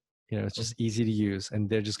consistent. It's just easy to use, and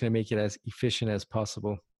they're just going to make it as efficient as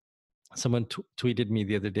possible. Someone tweeted me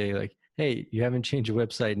the other day, like, "Hey, you haven't changed your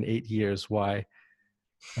website in 8 years. Why?"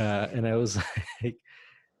 And I was like,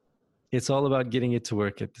 "It's all about getting it to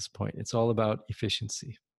work at this point. It's all about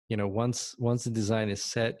efficiency. Once the design is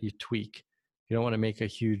set, you tweak. You don't want to make a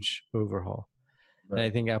huge overhaul." And I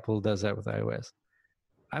Right. think Apple does that with iOS.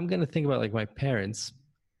 I'm going to think about like my parents.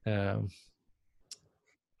 Um,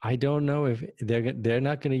 I don't know if they're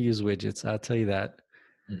not going to use widgets. I'll tell you that.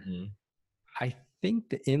 Mm-hmm. I think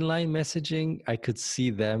the inline messaging, I could see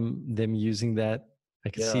them using that. I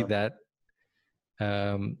could see Yeah.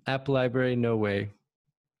 that. Apple Library, no way,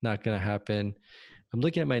 not going to happen. I'm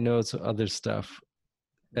looking at my notes of other stuff.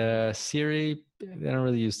 Siri, I don't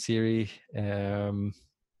really use Siri.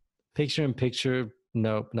 Picture in picture,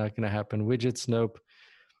 nope, not going to happen. Widgets, nope.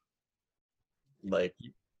 Like,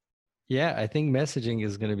 Yeah, I think messaging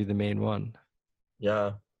is going to be the main one.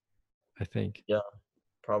 yeah. I think. Yeah.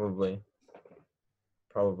 Probably.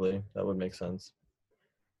 Probably. That would make sense.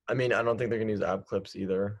 I mean, I don't think they're gonna use app clips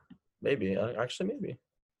either. Maybe. Actually, maybe.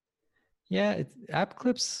 Yeah, app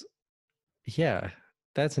clips. Yeah,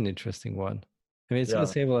 that's an interesting one. I mean, it's going to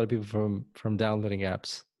Yeah. save a lot of people from downloading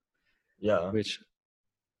apps, Yeah. which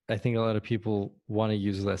I think a lot of people want to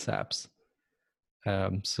use less apps.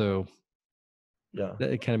 So Yeah.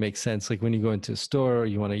 It kind of makes sense. Like when you go into a store,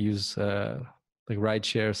 you want to use like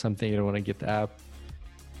rideshare or something. You don't want to get the app,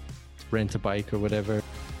 rent a bike or whatever.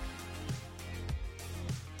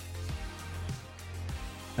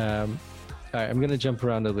 All right, I'm going to jump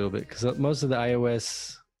around a little bit because most of the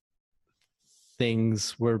iOS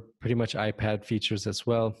things were pretty much iPad features as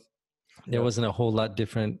well. There wasn't a whole lot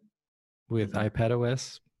different with iPad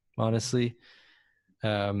OS, honestly.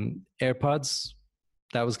 AirPods,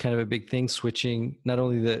 that was kind of a big thing, switching not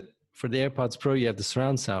only for the AirPods Pro, you have the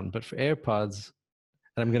surround sound, but for AirPods,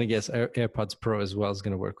 and I'm going to guess AirPods Pro as well is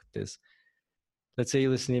going to work with this. Let's say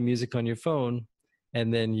you're listening to music on your phone,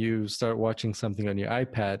 and then you start watching something on your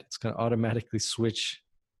iPad, it's going to automatically switch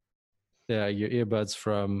your earbuds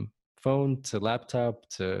from phone to laptop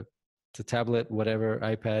to tablet, whatever,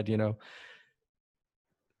 iPad,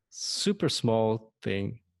 super small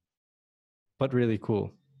thing, but really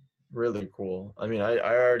cool. Really cool. I mean,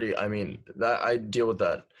 that I deal with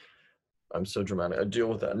that. I'm so dramatic. I deal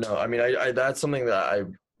with that. No, I mean, I that's something that I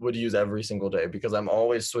would use every single day because I'm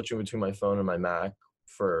always switching between my phone and my Mac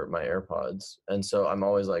for my AirPods. And so I'm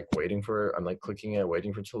always like I'm like clicking it,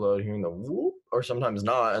 waiting for it to load, hearing the whoop, or sometimes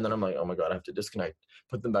not. And then I'm like, oh my God, I have to disconnect,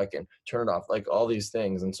 put them back in, turn it off, like all these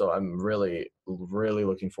things. And so I'm really, really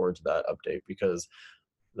looking forward to that update because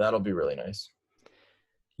that'll be really nice.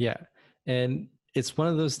 Yeah. And it's one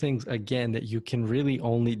of those things, again, that you can really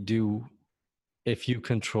only do if you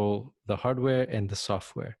control the hardware and the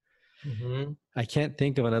software. Mm-hmm. I can't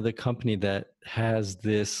think of another company that has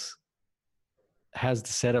the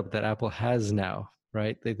setup that Apple has now,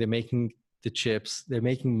 right? They're making the chips, they're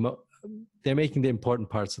making the important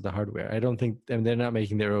parts of the hardware. I don't think, and they're not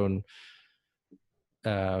making their own,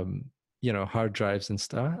 hard drives and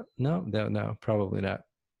stuff. No, probably not.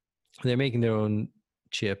 They're making their own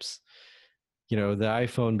chips. The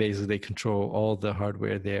iPhone, basically, they control all the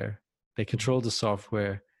hardware there. They control the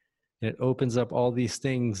software. And it opens up all these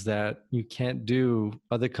things that you can't do,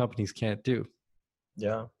 other companies can't do.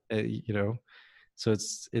 Yeah. So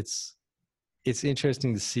it's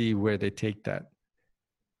interesting to see where they take that.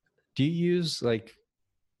 Do you use, like,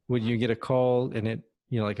 when you get a call and it,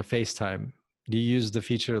 like a FaceTime, do you use the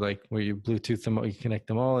feature like where you Bluetooth them, you connect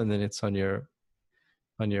them all, and then it's on your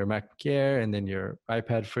MacBook Air and then your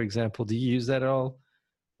iPad, for example? Do you use that at all?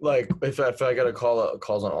 Like if I get a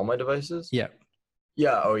calls on all my devices? Yeah.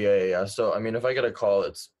 Yeah. Oh yeah. So I mean, if I get a call,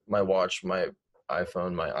 it's my watch, my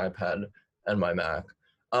iPhone, my iPad, and my Mac.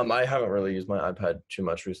 I haven't really used my iPad too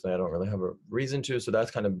much recently. I don't really have a reason to, so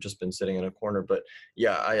that's kind of just been sitting in a corner. But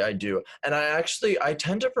yeah, I do, and I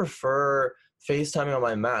tend to prefer FaceTiming on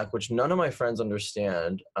my Mac, which none of my friends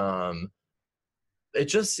understand. It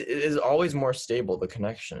just is always more stable, the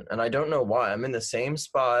connection, and I don't know why. I'm in the same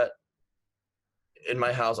spot in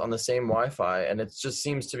my house on the same Wi-Fi, and it just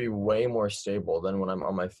seems to be way more stable than when I'm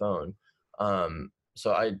on my phone.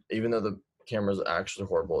 So even though the camera is actually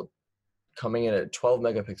horrible, coming in at 12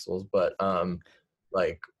 megapixels, but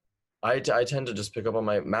I tend to just pick up on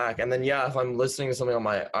my Mac, and then if I'm listening to something on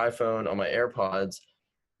my iPhone, on my AirPods,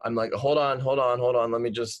 I'm like, hold on, let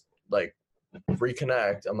me just like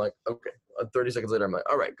reconnect. I'm like, okay. 30 seconds later, I'm like,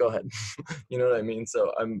 all right, go ahead. You know what I mean?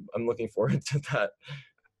 So I'm looking forward to that.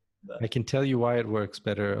 I can tell you why it works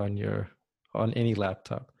better on any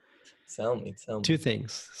laptop. Tell me. Two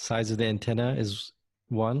things. Size of the antenna is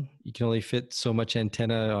one. You can only fit so much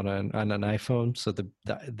antenna on an iPhone, so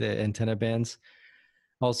the antenna bands.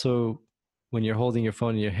 Also, when you're holding your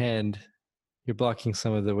phone in your hand, you're blocking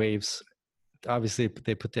some of the waves. Obviously,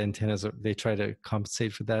 they put the antennas, they try to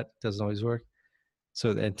compensate for that. Doesn't always work.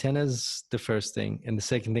 So the antenna's the first thing. And the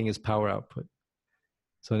second thing is power output.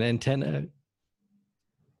 So an antenna,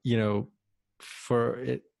 for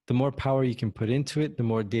it, the more power you can put into it, the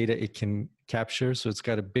more data it can capture. So it's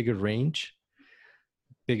got a bigger range.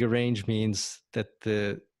 Bigger range means that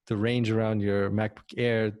the range around your MacBook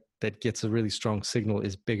Air that gets a really strong signal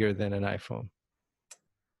is bigger than an iPhone.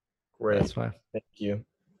 Great. That's why. Thank you.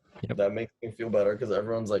 Yep. That makes me feel better because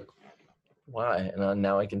everyone's like, why? And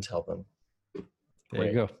now I can tell them. There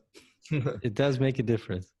you go. It does make a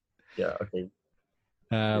difference. Yeah. Okay.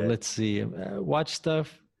 Let's see. Watch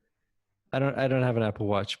stuff. I don't have an Apple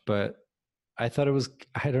Watch, but I thought it was,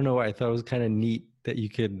 I don't know why, I thought it was kind of neat that you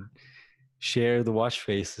could share the watch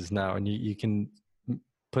faces now, and you can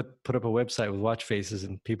put up a website with watch faces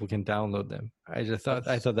and people can download them. I thought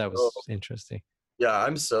that was interesting. Yeah,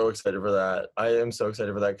 I'm so excited for that. I am so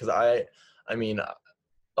excited for that because I mean,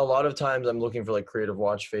 a lot of times I'm looking for like creative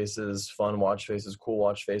watch faces, fun watch faces, cool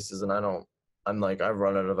watch faces, and I've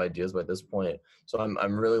run out of ideas by this point. So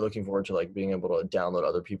I'm really looking forward to like being able to download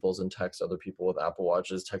other people's and text other people with Apple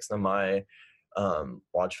Watches, text them my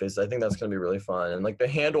watch faces. I think that's going to be really fun. And like the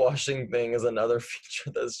hand washing thing is another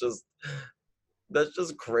feature that's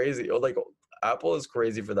just crazy. Oh, like Apple is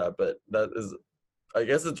crazy for that, but that is, I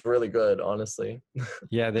guess it's really good, honestly.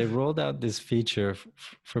 Yeah, they rolled out this feature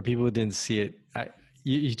for people who didn't see it.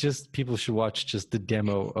 You just people should watch just the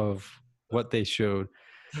demo of what they showed.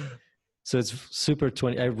 So it's super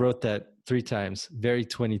 20. I wrote that 3 times. Very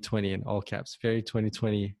 2020 in all caps. Very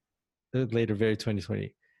 2020. Later, very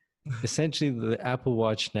 2020. Essentially, the Apple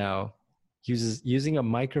Watch now using a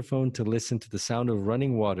microphone to listen to the sound of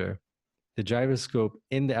running water. The gyroscope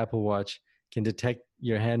in the Apple Watch can detect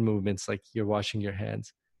your hand movements like you're washing your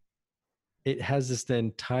hands. It has this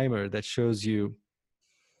then timer that shows you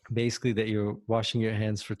basically that you're washing your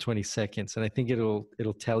hands for 20 seconds. And I think it'll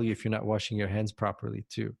tell you if you're not washing your hands properly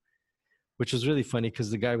too, which was really funny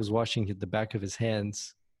because the guy was washing the back of his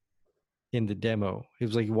hands in the demo. He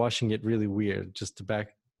was like washing it really weird, just the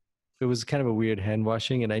back. It was kind of a weird hand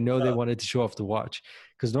washing. And I know they wanted to show off the watch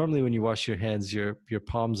because normally when you wash your hands, your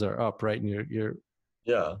palms are up, right? And you're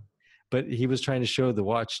Yeah. But he was trying to show the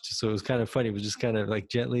watch. So it was kind of funny. It was just kind of like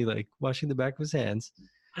gently like washing the back of his hands.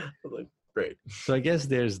 Like, great. So I guess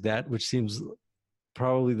there's that, which seems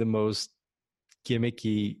probably the most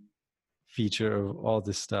gimmicky feature of all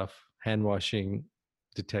this stuff, hand washing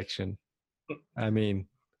detection. I mean,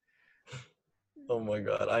 Oh my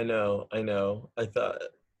God. I know.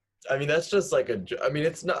 I mean, that's just like I mean,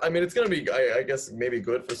 it's not, I mean, it's going to be, I guess maybe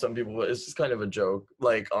good for some people, but it's just kind of a joke,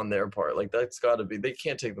 like on their part. Like that's gotta be, they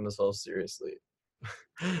can't take themselves seriously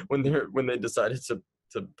when they decided to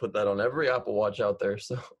put that on every Apple Watch out there.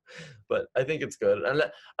 So, but I think it's good. And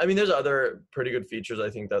I mean, there's other pretty good features. I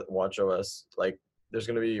think that watchOS, like there's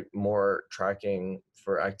going to be more tracking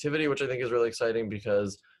for activity, which I think is really exciting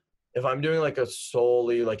because if I'm doing like a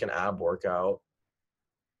solely like an ab workout,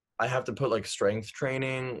 I have to put like strength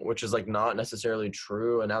training, which is like not necessarily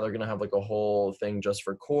true. And now they're gonna have like a whole thing just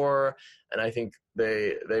for core. And I think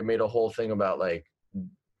they made a whole thing about like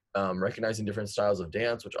recognizing different styles of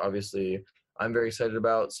dance, which obviously I'm very excited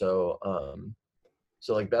about. So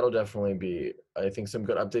so like that'll definitely be, I think, some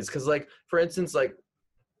good updates. Cause like for instance, like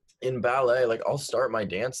in ballet, like I'll start my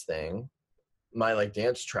dance thing, my like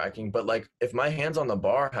dance tracking, but like if my hand's on the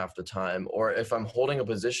bar half the time, or if I'm holding a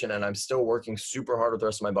position and I'm still working super hard with the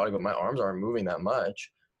rest of my body but my arms aren't moving that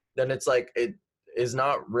much, then it's like it is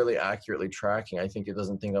not really accurately tracking. I think it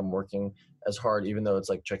doesn't think I'm working as hard, even though it's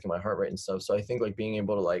like checking my heart rate and stuff. So I think like being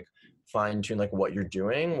able to like fine tune like what you're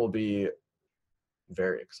doing will be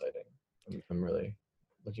very exciting. I'm really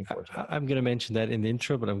looking forward to that. I'm going to mention that in the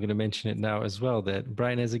intro, but I'm going to mention it now as well, that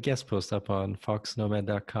Brian has a guest post up on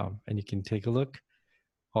foxnomad.com, and you can take a look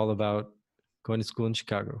all about going to school in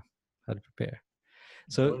Chicago, how to prepare.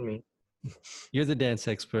 So you're the dance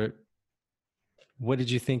expert. What did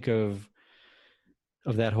you think of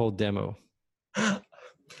that whole demo?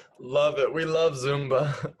 Love it. We love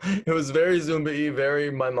Zumba. It was very Zumba-y,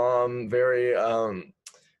 very my mom, very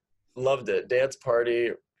loved it. Dance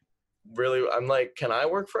party. Really, I'm like, can I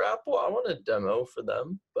work for Apple? I want a demo for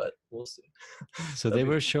them, but we'll see. So they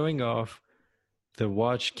were showing off the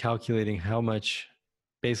watch calculating how much,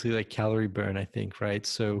 basically like calorie burn, I think, right?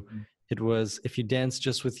 So it was if you dance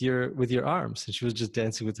just with your arms, and she was just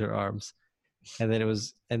dancing with her arms, and then it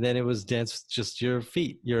was dance with just your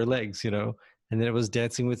feet, your legs, and then it was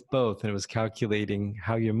dancing with both, and it was calculating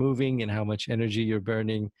how you're moving and how much energy you're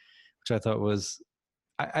burning, which I thought was,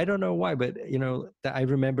 I don't know why, but I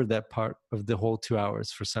remember that part of the whole 2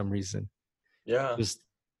 hours for some reason. Yeah. Just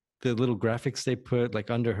the little graphics they put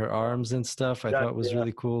like under her arms and stuff, I thought was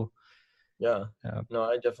really cool. Yeah. No,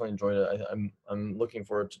 I definitely enjoyed it. I'm looking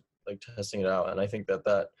forward to like testing it out, and I think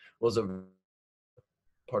that was a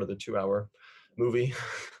part of the 2 hour movie.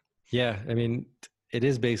 Yeah, I mean, it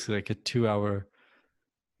is basically like a 2 hour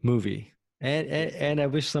movie. And I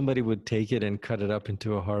wish somebody would take it and cut it up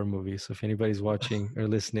into a horror movie. So if anybody's watching or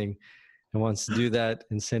listening and wants to do that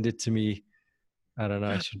and send it to me, I don't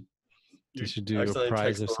know, you should do a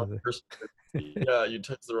prize or something. Yeah, you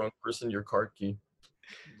text the wrong person your card key.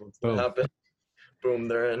 What's gonna happen? Boom,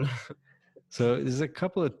 they're in. So there's a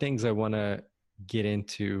couple of things I want to get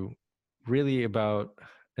into really about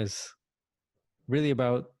the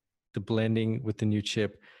blending with the new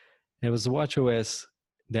chip. And it was the watchOS.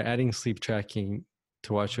 They're adding sleep tracking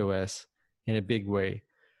to watchOS in a big way,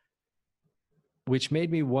 which made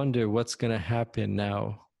me wonder what's going to happen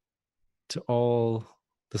now to all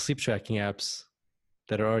the sleep tracking apps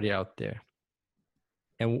that are already out there.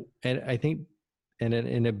 And I think, and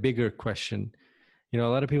in a bigger question, a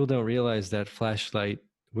lot of people don't realize that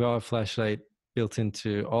we all have flashlight built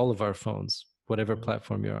into all of our phones, whatever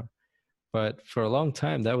platform you're on. But for a long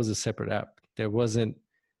time, that was a separate app.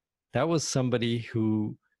 That was somebody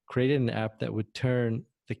who created an app that would turn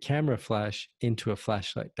the camera flash into a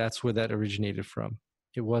flashlight. That's where that originated from.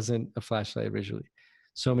 It wasn't a flashlight originally.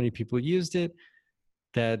 So many people used it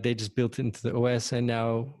that they just built it into the OS, and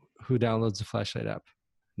now who downloads the flashlight app?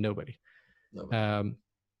 Nobody. And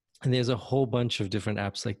there's a whole bunch of different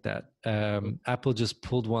apps like that. Apple just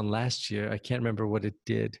pulled one last year. I can't remember what it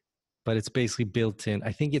did, but it's basically built in.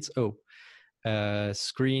 I think it's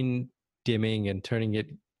screen dimming and turning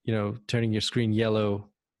your screen yellow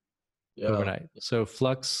overnight. So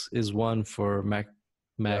Flux is one for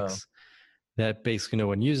Macs that basically no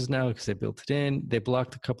one uses now because they built it in. They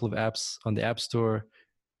blocked a couple of apps on the App Store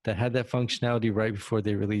that had that functionality right before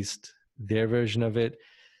they released their version of it.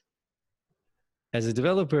 As a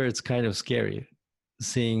developer, it's kind of scary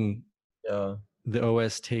seeing the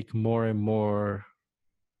OS take more and more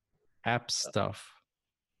app stuff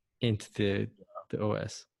into the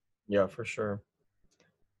OS. Yeah, for sure.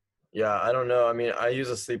 Yeah, I don't know. I mean, I use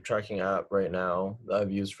a sleep tracking app right now that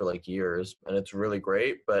I've used for like years, and it's really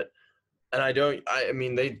great. I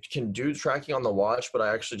mean, they can do tracking on the watch, but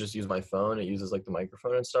I actually just use my phone. It uses like the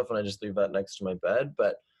microphone and stuff, and I just leave that next to my bed.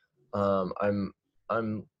 But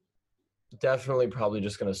I'm definitely probably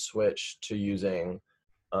just going to switch to using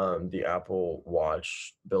the Apple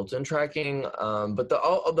Watch built-in tracking. But the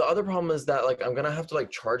other problem is that like I'm gonna have to like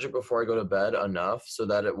charge it before I go to bed enough so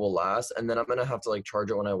that it will last, and then I'm gonna have to like charge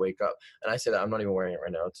it when I wake up. And I say that I'm not even wearing it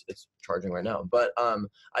right now; it's charging right now. But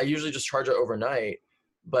I usually just charge it overnight.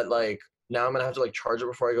 But like now I'm gonna have to like charge it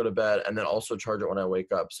before I go to bed, and then also charge it when I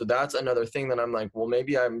wake up. So that's another thing that I'm like, well,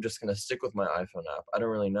 maybe I'm just gonna stick with my iPhone app. I don't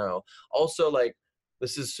really know. Also, like,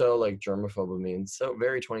 this is so like germaphobe of me and so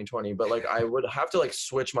very 2020, but like I would have to like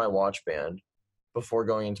switch my watch band before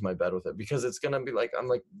going into my bed with it, because it's gonna be like I'm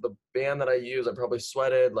like the band that I use, I probably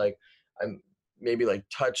sweated, like I'm maybe like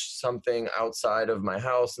touched something outside of my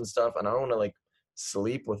house and stuff, and I don't want to like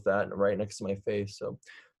sleep with that right next to my face. So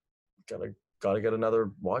gotta get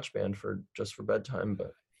another watch band for bedtime.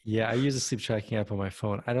 But yeah, I use a sleep tracking app on my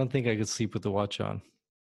phone. I don't think I could sleep with the watch on.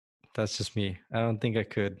 That's just me. I don't think I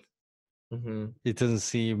could. It doesn't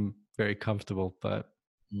seem very comfortable, but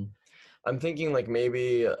I'm thinking like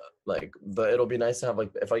maybe like it'll be nice to have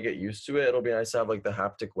like, if I get used to it, it'll be nice to have like the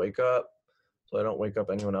haptic wake up, so I don't wake up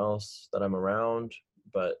anyone else that I'm around.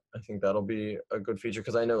 But I think that'll be a good feature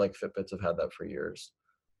because I know like Fitbits have had that for years.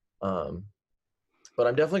 But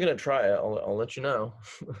I'm definitely gonna try it. I'll let you know.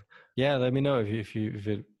 Yeah, let me know if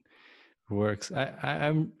it works.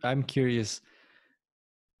 I'm curious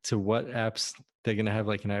to what apps they're gonna have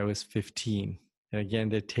like an iOS 15. And again,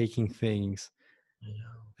 they're taking things.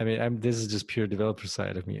 I mean, this is just pure developer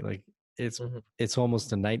side of me. Like it's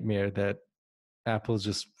almost a nightmare that Apple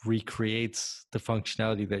just recreates the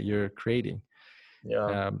functionality that you're creating.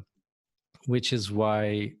 Yeah. Which is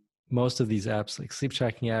why most of these apps, like sleep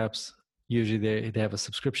tracking apps, usually they have a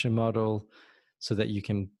subscription model so that you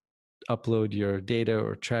can upload your data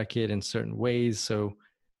or track it in certain ways. So,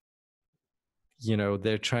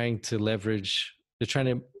 they're trying to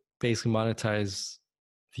basically monetize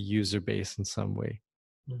the user base in some way.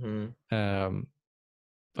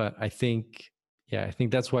 But I think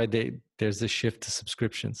that's why there's a shift to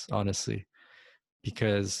subscriptions, honestly,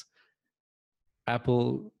 because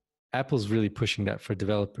Apple's really pushing that for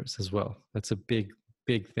developers as well. That's a big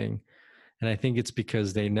thing. And I think it's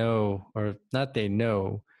because they know, or not they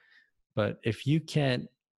know, but if you can't,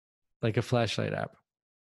 like a flashlight app,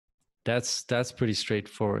 that's pretty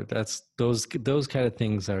straightforward. That's those kind of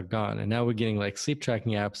things are gone. And now we're getting like sleep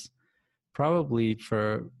tracking apps. Probably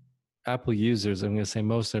for Apple users, I'm going to say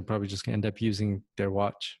most are probably just going to end up using their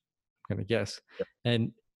watch, I'm going to guess. Yep.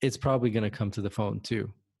 And it's probably going to come to the phone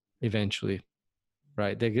too, eventually,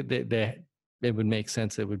 right? It would make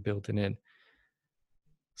sense it would build it in.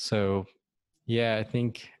 So, yeah, I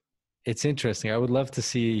think it's interesting. I would love to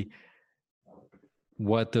see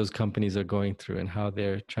what those companies are going through and how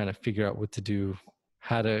they're trying to figure out what to do,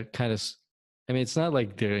 how to kind of, I mean, it's not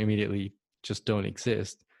like they're immediately just don't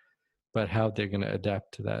exist, but how they're going to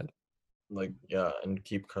adapt to that. Like, yeah, and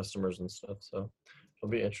keep customers and stuff. So it'll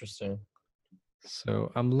be interesting.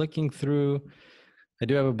 So I'm looking through, I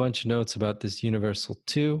do have a bunch of notes about this Universal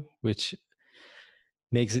 2, which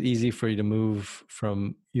makes it easy for you to move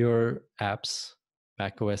from your apps,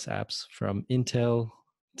 macOS apps, from Intel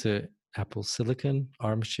to Apple Silicon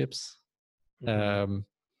ARM chips. And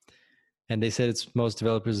they said most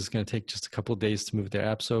developers it's going to take just a couple of days to move their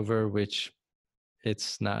apps over, which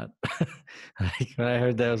it's not. Like when I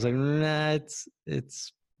heard that, I was like, nah,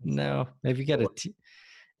 it's no. If you got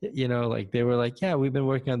like they were like, yeah, we've been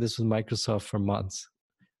working on this with Microsoft for months.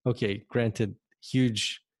 Okay, granted,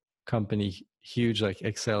 huge company, huge like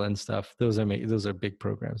Excel and stuff. Those are big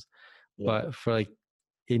programs. Yeah. But for like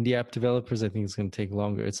indie app developers, I think it's going to take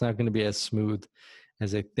longer. It's not going to be as smooth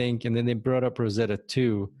as I think. And then they brought up Rosetta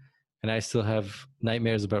 2, and I still have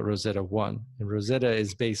nightmares about Rosetta 1. And Rosetta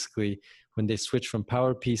is basically when they switch from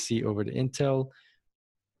PowerPC over to Intel,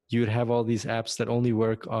 you would have all these apps that only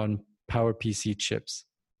work on PowerPC chips.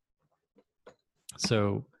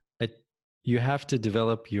 So you have to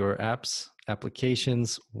develop your apps,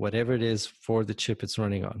 applications, whatever it is for the chip it's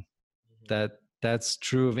running on. That's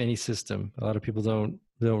true of any system. A lot of people don't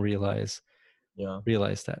realize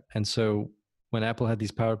that. And so when Apple had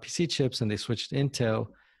these PowerPC chips and they switched to Intel,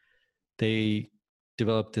 they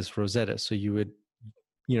developed this Rosetta. So you would,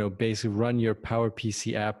 basically run your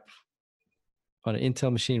PowerPC app on an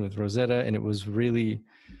Intel machine with Rosetta, and it was really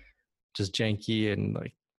just janky and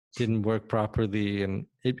like didn't work properly. And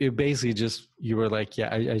it basically just, you were like,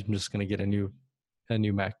 yeah, I'm just going to get a new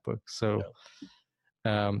MacBook. So,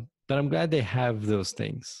 but I'm glad they have those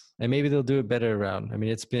things, and maybe they'll do it better around. I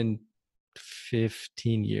mean, it's been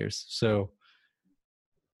 15 years. So,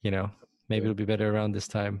 maybe it'll be better around this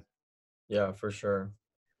time. Yeah, for sure.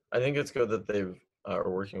 I think it's good that they've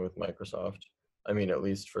are working with Microsoft. I mean, at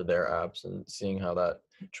least for their apps, and seeing how that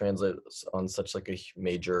translates on such like a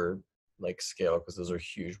major like scale, because those are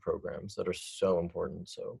huge programs that are so important.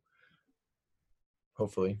 So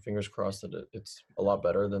hopefully, fingers crossed that it's a lot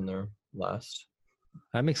better than their last.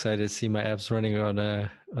 I'm excited to see my apps running on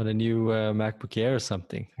a new MacBook Air or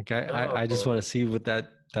something. Like I just want to see what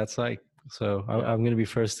that's like. So I'm going to be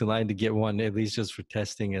first in line to get one, at least just for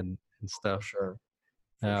testing and stuff. For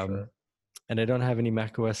sure. And I don't have any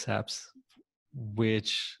macOS apps,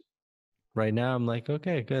 which right now I'm like,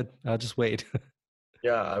 okay, good. I'll just wait.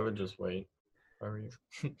 Yeah, I would just wait. How are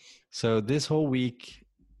you? So this whole week,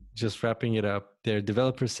 just wrapping it up, there are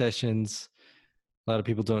developer sessions. A lot of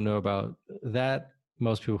people don't know about that.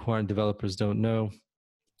 Most people who aren't developers don't know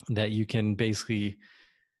that you can basically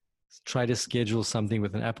try to schedule something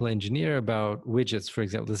with an Apple engineer about widgets. For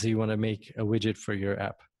example, let's say you want to make a widget for your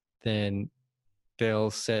app. Then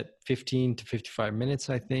they'll set 15 to 55 minutes,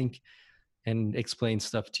 I think, and explain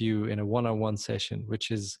stuff to you in a one-on-one session,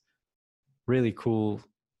 which is really cool.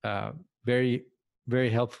 Very, very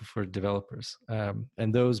helpful for developers.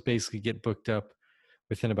 And those basically get booked up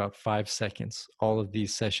within about 5 seconds, all of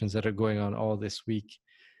these sessions that are going on all this week.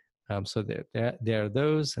 So there are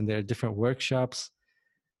those, and there are different workshops.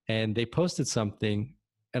 And they posted something,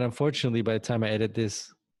 and unfortunately, by the time I edit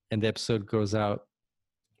this and the episode goes out,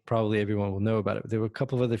 probably everyone will know about it. There were a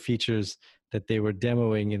couple of other features that they were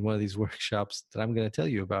demoing in one of these workshops that I'm going to tell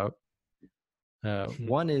you about.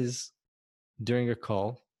 One is during a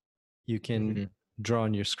call, you can draw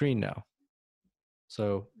on your screen now.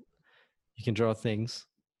 So you can draw things,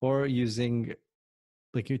 or using,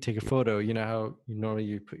 like, you take a photo, you know how you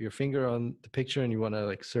normally put your finger on the picture and you want to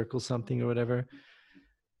like circle something or whatever.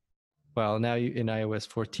 Well, now in iOS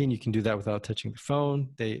 14, you can do that without touching the phone.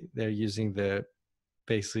 They're using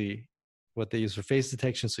basically what they use for face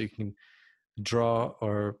detection, so you can draw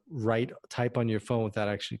or type on your phone without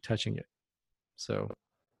actually touching it. So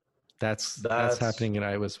that's happening in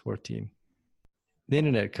iOS 14. The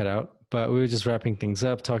internet cut out, but we were just wrapping things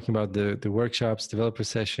up, talking about the workshops, developer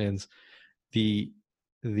sessions, the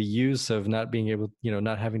use of not being able,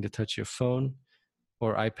 not having to touch your phone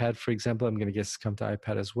or iPad, for example. I'm going to guess come to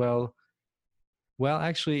iPad as well. Well,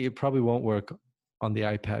 actually, it probably won't work on the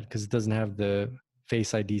iPad because it doesn't have the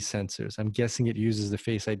Face ID sensors. I'm guessing it uses the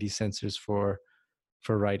Face ID sensors for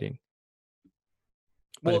writing.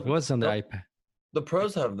 But if it was on the iPad. The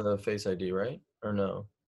Pros have the Face ID, right? Or no?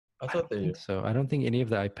 I thought they do. So I don't think any of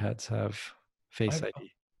the iPads have Face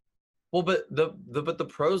ID. Well, but the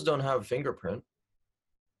Pros don't have fingerprint.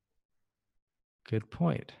 Good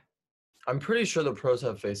point. I'm pretty sure the Pros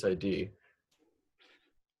have Face ID.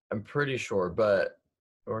 I'm pretty sure, but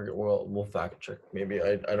we'll fact check. Maybe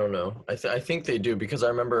I don't know. I think they do, because I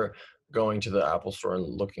remember going to the Apple store and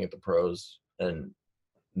looking at the Pros and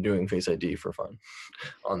doing Face ID for fun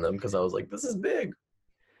on them, because I was like, this is big.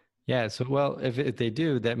 Yeah. So, well, if they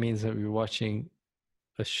do, that means that you're watching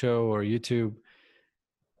a show or YouTube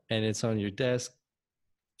and it's on your desk,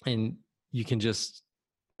 and you can just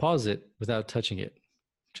pause it without touching it,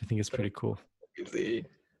 which I think is pretty cool.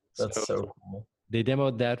 That's so cool. They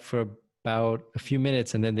demoed that for about a few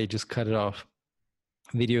minutes, and then they just cut it off.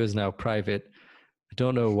 Video is now private. I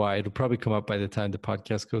don't know why. It'll probably come up by the time the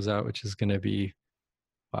podcast goes out, which is going to be,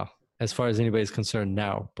 well, as far as anybody's concerned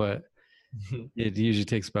now, but it usually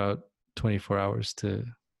takes about 24 hours to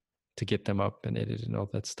get them up and edit and all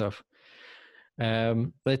that stuff.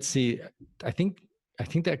 Let's see. I think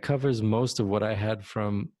that covers most of what I had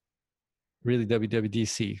from really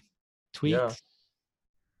WWDC. Tweak, Yeah.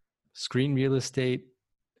 screen real estate,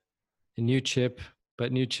 a new chip,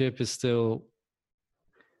 but new chip is still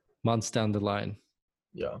months down the line.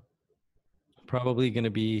 Yeah. Probably going to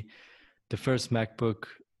be the first MacBook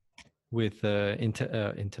with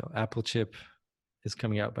Intel Apple chip is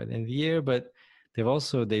coming out by the end of the year, but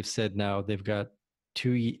they've said now they've got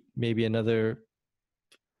maybe another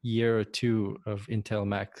year or two of Intel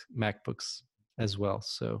MacBooks as well.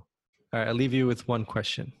 So, all right, I'll leave you with one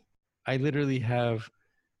question. I literally have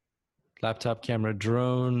laptop camera,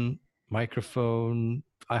 drone, microphone.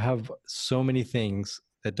 I have so many things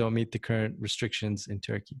that don't meet the current restrictions in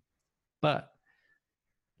Turkey. But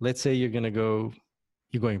let's say you're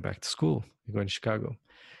going back to school, you're going to Chicago.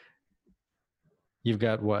 You've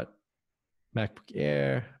got what? MacBook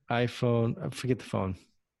Air, iPhone, forget the phone,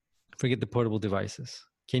 forget the portable devices.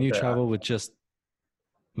 Can you travel with just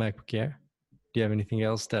MacBook Air? Do you have anything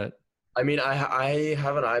else that? I mean, I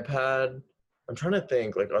have an iPad. I'm trying to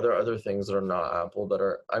think, like, are there other things that are not Apple that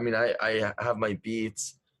are, I mean, I have my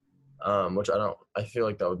Beats, which I feel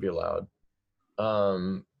like that would be allowed. I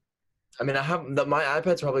mean, my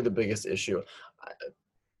iPad's probably the biggest issue.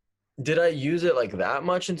 Did I use it like that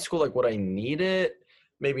much in school? Like, would I need it?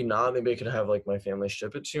 Maybe not. Maybe I could have like my family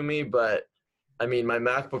ship it to me. But I mean, my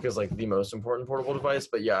MacBook is like the most important portable device.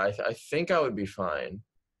 But yeah, I think I would be fine.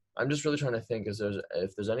 I'm just really trying to think if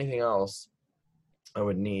there's anything else I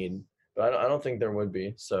would need. But I don't think there would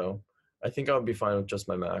be. So I think I would be fine with just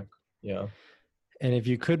my Mac. Yeah. And if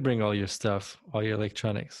you could bring all your stuff, all your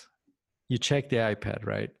electronics, you check the iPad,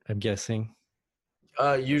 right? I'm guessing.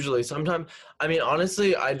 Usually, sometimes. I mean,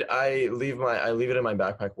 honestly, I leave it in my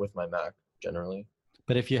backpack with my Mac generally.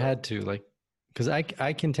 But if you had to, like, because I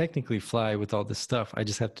can technically fly with all this stuff, I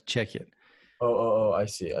just have to check it. Oh, I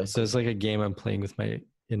see. So it's like a game I'm playing with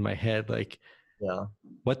in my head. Like, yeah.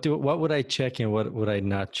 What would I check and what would I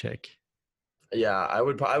not check? Yeah, I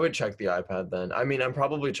would check the iPad then. I mean, I'm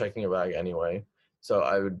probably checking a bag anyway, so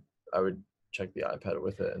I would check the iPad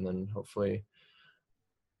with it, and then hopefully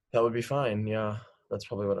that would be fine. Yeah, that's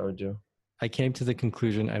probably what I would do. I came to the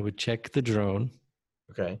conclusion I would check the drone.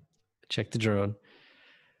 Okay. Check the drone.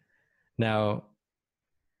 Now,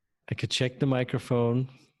 I could check the microphone.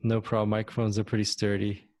 No problem. Microphones are pretty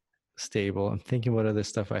sturdy, stable. I'm thinking what other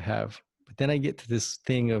stuff I have. But then I get to this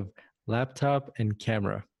thing of laptop and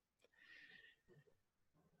camera.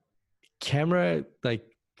 Camera, like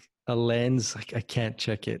a lens, like I can't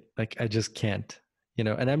check it. Like I just can't,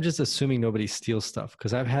 and I'm just assuming nobody steals stuff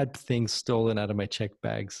because I've had things stolen out of my check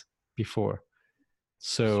bags before.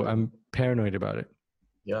 So I'm paranoid about it.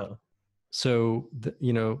 Yeah. So,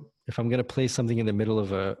 if I'm going to place something in the middle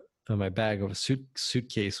of my bag of a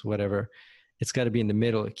suitcase, whatever, it's got to be in the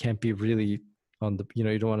middle. It can't be really on the,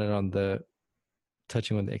 you don't want it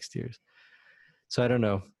touching on the exteriors. So I don't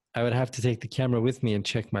know. I would have to take the camera with me and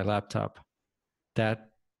check my laptop. That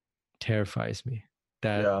terrifies me.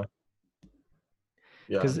 Yeah.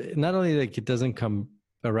 Because not only like it doesn't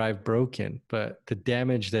arrive broken, but the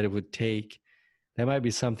damage that it would take, that might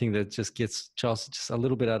be something that just gets just a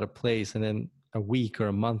little bit out of place. And then a week or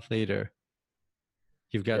a month later,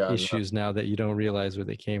 you've got issues now that you don't realize where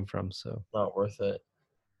they came from. So not worth it.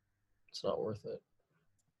 It's not worth it.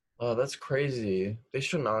 Oh, that's crazy. They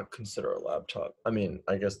should not consider a laptop. I mean,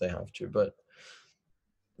 I guess they have to, but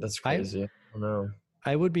that's crazy. I don't know.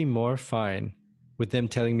 I would be more fine with them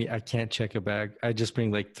telling me I can't check a bag. I just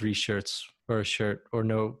bring like 3 shirts or a shirt or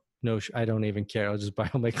no, I don't even care. I'll just buy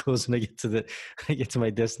all my clothes when I get to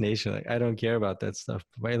my destination. Like I don't care about that stuff.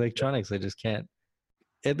 My electronics, I just can't.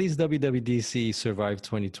 At least WWDC survived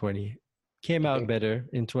 2020. Came out better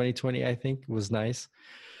in 2020, I think. Was nice.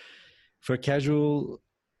 For casual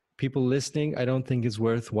people listening, I don't think it's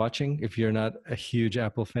worth watching if you're not a huge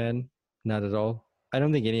Apple fan. Not at all. I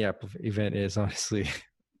don't think any Apple event is, honestly.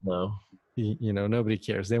 No. Nobody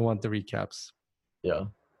cares. They want the recaps. Yeah.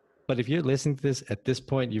 But if you're listening to this at this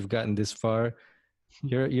point, you've gotten this far,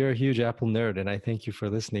 you're a huge Apple nerd, and I thank you for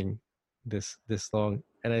listening this long.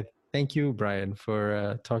 And I thank you, Brian,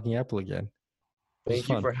 for talking Apple again. Thank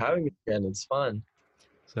you for having me again. It's fun.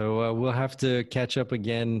 So we'll have to catch up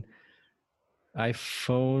again.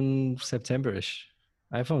 iPhone September-ish.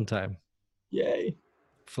 iPhone time. Yay.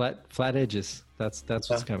 Flat edges. That's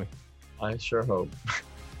what's coming. I sure hope.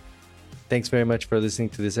 Thanks very much for listening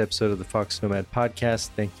to this episode of the Fox Nomad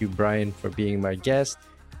podcast. Thank you, Brian, for being my guest.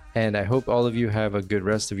 And I hope all of you have a good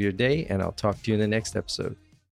rest of your day, and I'll talk to you in the next episode.